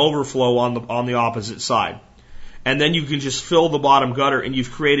with an overflow on the opposite side. And then you can just fill the bottom gutter, and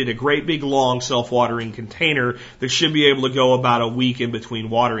you've created a great big long self-watering container that should be able to go about a week in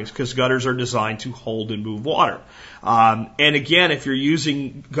between waterings, because gutters are designed to hold and move water. And again, if you're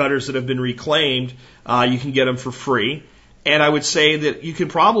using gutters that have been reclaimed, you can get them for free. And I would say that you can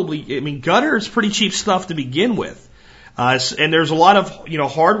gutter is pretty cheap stuff to begin with. And there's a lot of,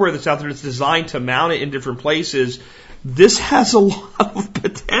 hardware that's out there that's designed to mount it in different places. This has a lot of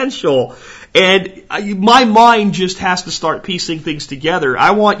potential. And my mind just has to start piecing things together.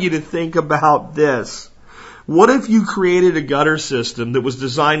 I want you to think about this. What if you created a gutter system that was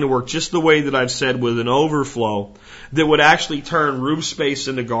designed to work just the way that I've said, with an overflow that would actually turn roof space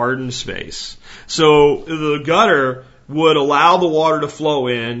into garden space? So the gutter would allow the water to flow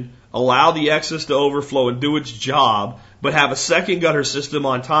in, allow the excess to overflow and do its job, but have a second gutter system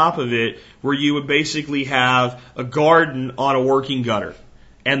on top of it where you would basically have a garden on a working gutter.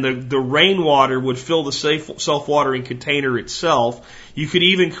 And the rainwater would fill the self-watering container itself. You could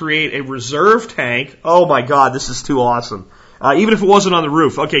even create a reserve tank. Oh my God, this is too awesome. Even if it wasn't on the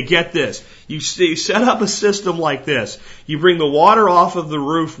roof. Okay, get this. You set up a system like this. You bring the water off of the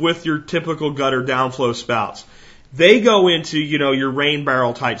roof with your typical gutter downflow spouts. They go into, your rain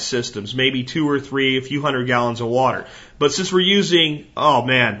barrel type systems, maybe 2 or 3, a few hundred gallons of water. But since we're using,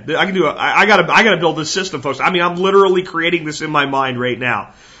 I gotta build this system, folks. I'm literally creating this in my mind right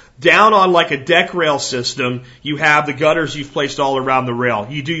now. Down on like a deck rail system, you have the gutters you've placed all around the rail.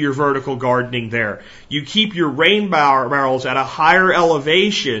 You do your vertical gardening there. You keep your rain barrels at a higher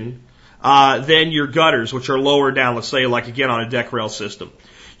elevation than your gutters, which are lower down, let's say like again on a deck rail system.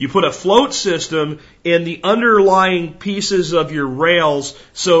 You put a float system in the underlying pieces of your rails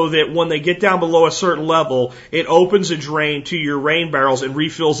so that when they get down below a certain level, it opens a drain to your rain barrels and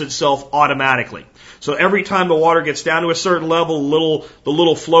refills itself automatically. So every time the water gets down to a certain level, the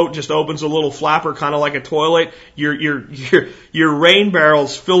little float just opens a little flapper, kind of like a toilet. Your rain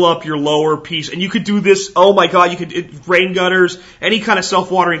barrels fill up your lower piece, and you could do this. Oh my God! Rain gutters, any kind of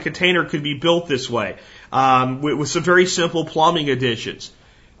self-watering container could be built this way, with some very simple plumbing additions.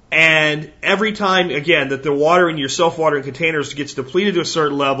 And every time, again, that the water in your self-watering containers gets depleted to a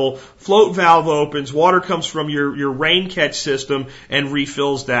certain level, float valve opens, water comes from your rain catch system and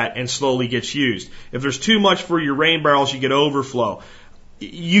refills that and slowly gets used. If there's too much for your rain barrels, you get overflow.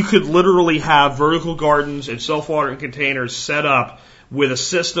 You could literally have vertical gardens and self-watering containers set up with a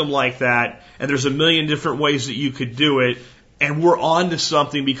system like that, and there's a million different ways that you could do it. And we're on to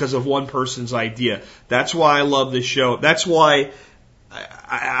something because of one person's idea. That's why I love this show. That's why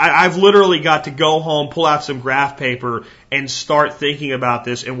I've literally got to go home, pull out some graph paper, and start thinking about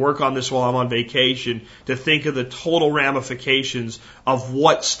this and work on this while I'm on vacation to think of the total ramifications of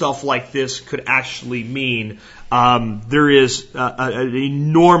what stuff like this could actually mean. There is an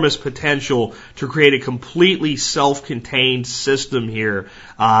enormous potential to create a completely self-contained system here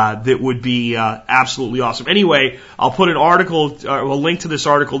that would be absolutely awesome. Anyway, I'll put a link to this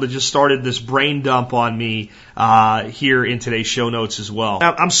article that just started this brain dump on me here in today's show notes as well.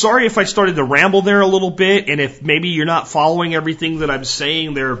 Now, I'm sorry if I started to ramble there a little bit, and if maybe you're not following everything that I'm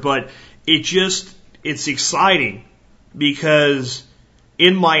saying there, but it's exciting because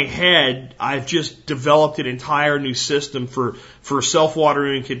in my head, I've just developed an entire new system for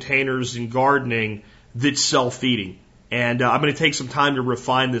self-watering containers and gardening that's self-feeding. And I'm going to take some time to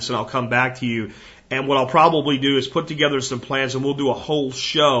refine this, and I'll come back to you. And what I'll probably do is put together some plans, and we'll do a whole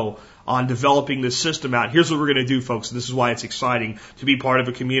show on developing this system out. Here's what we're going to do, folks. This is why it's exciting to be part of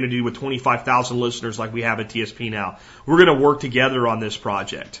a community with 25,000 listeners like we have at TSP now. We're going to work together on this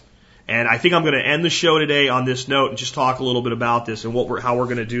project. And I think I'm going to end the show today on this note and just talk a little bit about this and how we're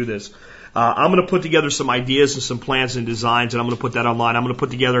going to do this. I'm going to put together some ideas and some plans and designs, and I'm going to put that online. I'm going to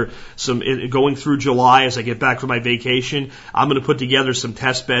put together going through July as I get back from my vacation, I'm going to put together some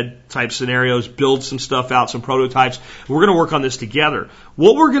test bed type scenarios, build some stuff out, some prototypes. We're going to work on this together.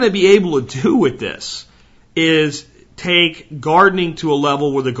 What we're going to be able to do with this is take gardening to a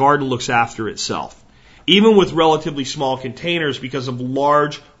level where the garden looks after itself. Even with relatively small containers because of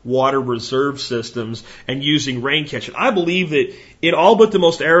large water reserve systems and using rain catch. And I believe that in all but the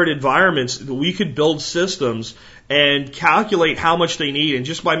most arid environments, we could build systems and calculate how much they need. And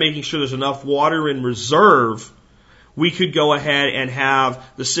just by making sure there's enough water in reserve, we could go ahead and have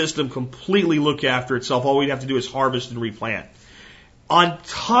the system completely look after itself. All we'd have to do is harvest and replant. On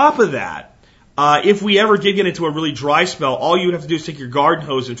top of that, if we ever did get into a really dry spell, all you would have to do is take your garden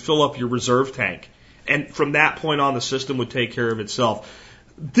hose and fill up your reserve tank. And from that point on, the system would take care of itself.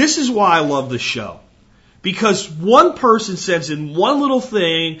 This is why I love this show. Because one person sends in one little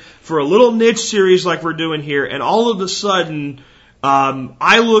thing for a little niche series like we're doing here, and all of a sudden,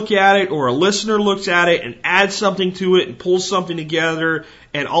 I look at it or a listener looks at it and adds something to it and pulls something together,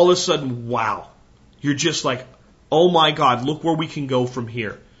 and all of a sudden, wow. You're just like, oh my God, look where we can go from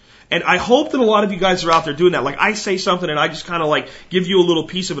here. And I hope that a lot of you guys are out there doing that. Like I say something and I just kind of like give you a little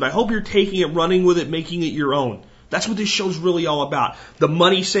piece of it. I hope you're taking it, running with it, making it your own. That's what this show's really all about. The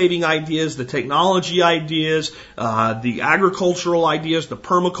money-saving ideas, the technology ideas, the agricultural ideas, the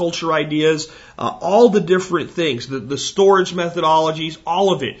permaculture ideas, all the different things, the storage methodologies,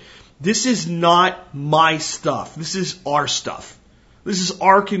 all of it. This is not my stuff. This is our stuff. This is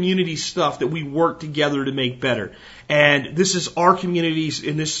our community stuff that we work together to make better. And this is our community's,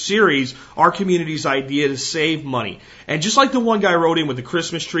 in this series, our community's idea to save money. And just like the one guy wrote in with the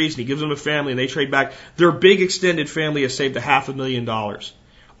Christmas trees, and he gives them a family and they trade back, their big extended family has saved $500,000.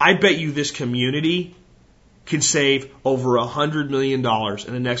 I bet you this community can save over $100 million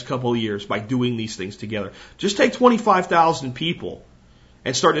in the next couple of years by doing these things together. Just take 25,000 people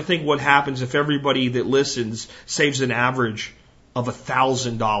and start to think what happens if everybody that listens saves an average of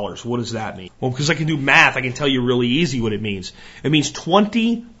 $1,000. What does that mean? Well, because I can do math, I can tell you really easy what it means. It means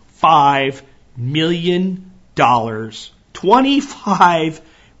 $25 million. $25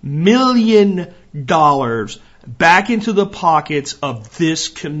 million back into the pockets of this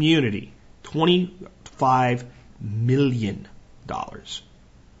community. $25 million.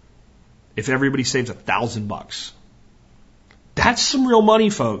 If everybody saves $1,000. That's some real money,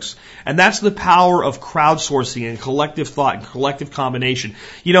 folks. And that's the power of crowdsourcing and collective thought and collective combination.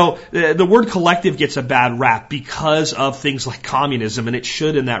 You know, the word collective gets a bad rap because of things like communism, and it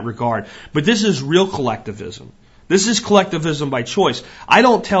should in that regard. But this is real collectivism. This is collectivism by choice. I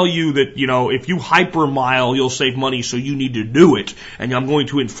don't tell you that, you know, if you hypermile, you'll save money, so you need to do it, and I'm going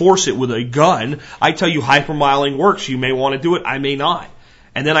to enforce it with a gun. I tell you hypermiling works. You may want to do it. I may not.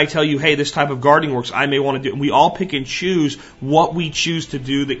 And then I tell you, hey, this type of gardening works, I may want to do it. And we all pick and choose what we choose to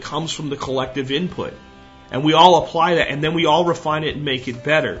do that comes from the collective input. And we all apply that, and then we all refine it and make it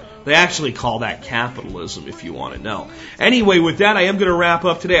better. They actually call that capitalism, if you want to know. Anyway, with that, I am going to wrap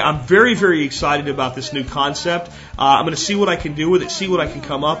up today. I'm very, very excited about this new concept. I'm going to see what I can do with it, see what I can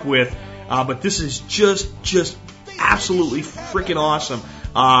come up with. But this is just absolutely freaking awesome.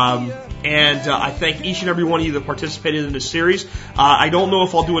 I thank each and every one of you that participated in this series. I don't know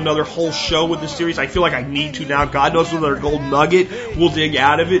if I'll do another whole show with this series. I feel like I need to now. God knows what other gold nugget we'll dig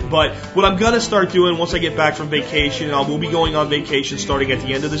out of it. But what I'm going to start doing once I get back from vacation, we'll be going on vacation starting at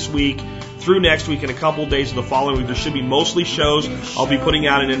the end of this week through next week and a couple of days of the following week. There should be mostly shows. I'll be putting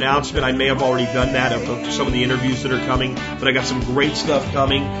out an announcement. I may have already done that of some of the interviews that are coming, but I got some great stuff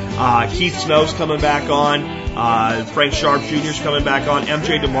coming. Keith Snow's coming back on. Frank Sharp Jr. is coming back on.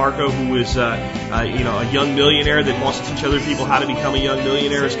 MJ DeMarco, who is a young millionaire that wants to teach other people how to become a young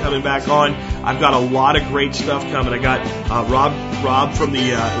millionaire, is coming back on. I've got a lot of great stuff coming. I got Rob from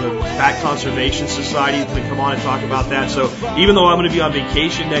the Bat Conservation Society is going to come on and talk about that. So even though I'm going to be on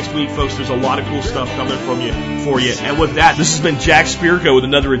vacation next week, folks, there's a lot of cool stuff coming for you. And with that, this has been Jack Spirko with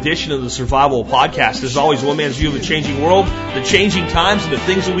another edition of the Survival Podcast. As always, one man's view of the changing world, the changing times, and the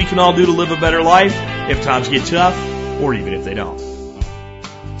things that we can all do to live a better life if times get tough, or even if they don't.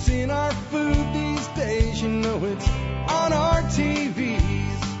 It's in our food these days, you know it's on our TVs.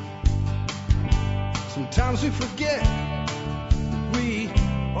 Sometimes we forget we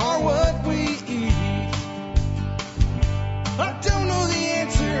are what we eat. I don't know the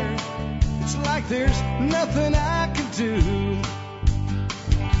answer. It's like there's nothing I can do.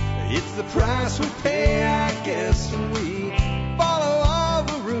 It's the price we pay, I guess, when we follow all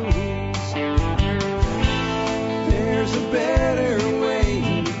the rules. There's a better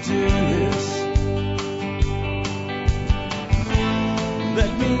way to do this.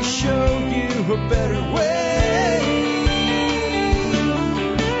 Let me show you a better way.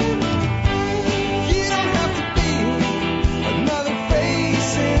 You don't have to be another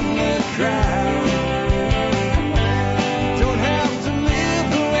face in the crowd. Don't have to live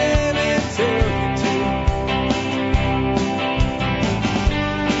the way they tell you to.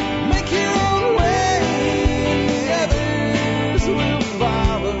 Make your own way, and the others will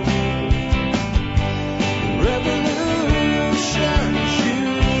follow. Revolution is you.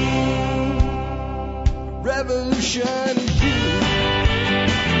 Revolution is you.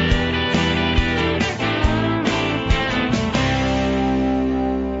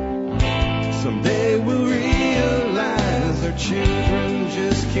 Someday we'll realize our children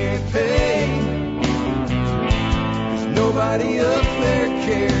just can't pay. 'Cause nobody up there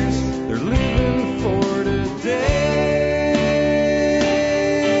cares. They're living for today.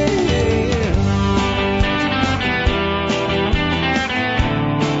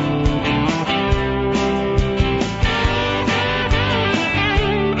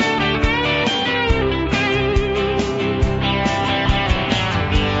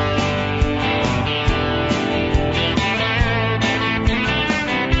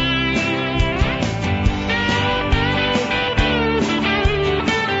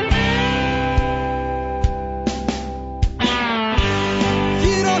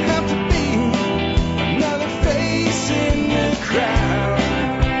 You don't have to be another face in the crowd.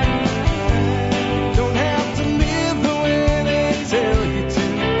 Don't have to live the way they tell you to.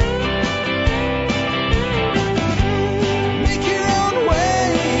 Make your own way,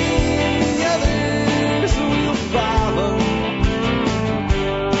 and the others will follow.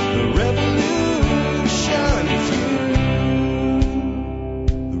 The revolution is you.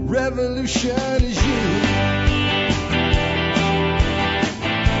 The revolution is you.